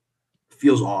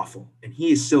feels awful, and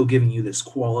he is still giving you this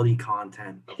quality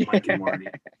content of Mike and Marty.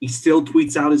 He still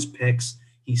tweets out his picks.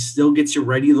 He still gets you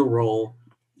ready to roll.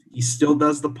 He still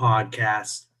does the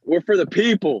podcast. We're for the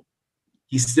people.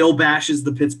 He still bashes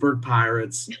the Pittsburgh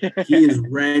Pirates. He is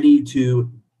ready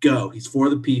to go. He's for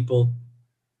the people.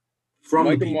 From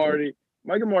Mike the people.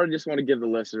 Mike and Marty just want to give the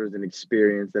listeners an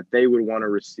experience that they would want to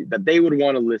receive, that they would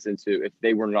want to listen to if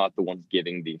they were not the ones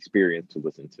giving the experience to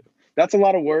listen to. That's a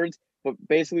lot of words, but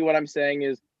basically what I'm saying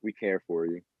is we care for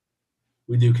you.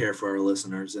 We do care for our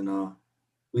listeners, and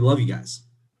we love you guys.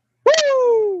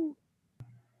 Woo!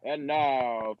 And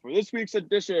now for this week's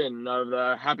edition of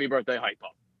the Happy Birthday Hype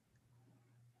Up,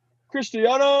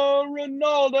 Cristiano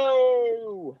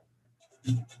Ronaldo.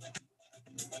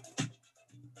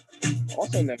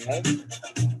 Also known as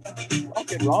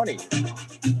Rocket Ronnie,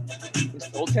 the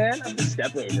Sultan of the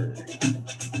Step Over,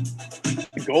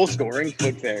 the goal-scoring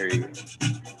foot fairy.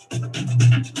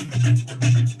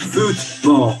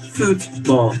 Football,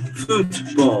 football,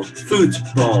 football,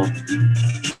 football.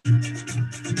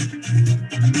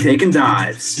 Taking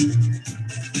dives.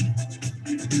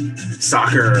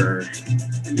 Soccer.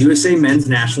 USA men's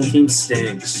national team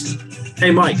stinks.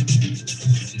 Hey, Mike,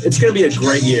 it's going to be a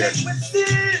great year.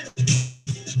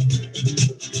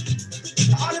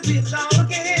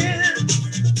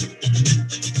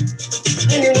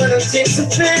 Anyone who takes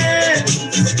offense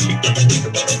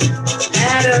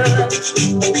at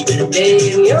a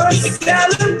day in your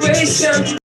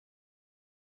celebration.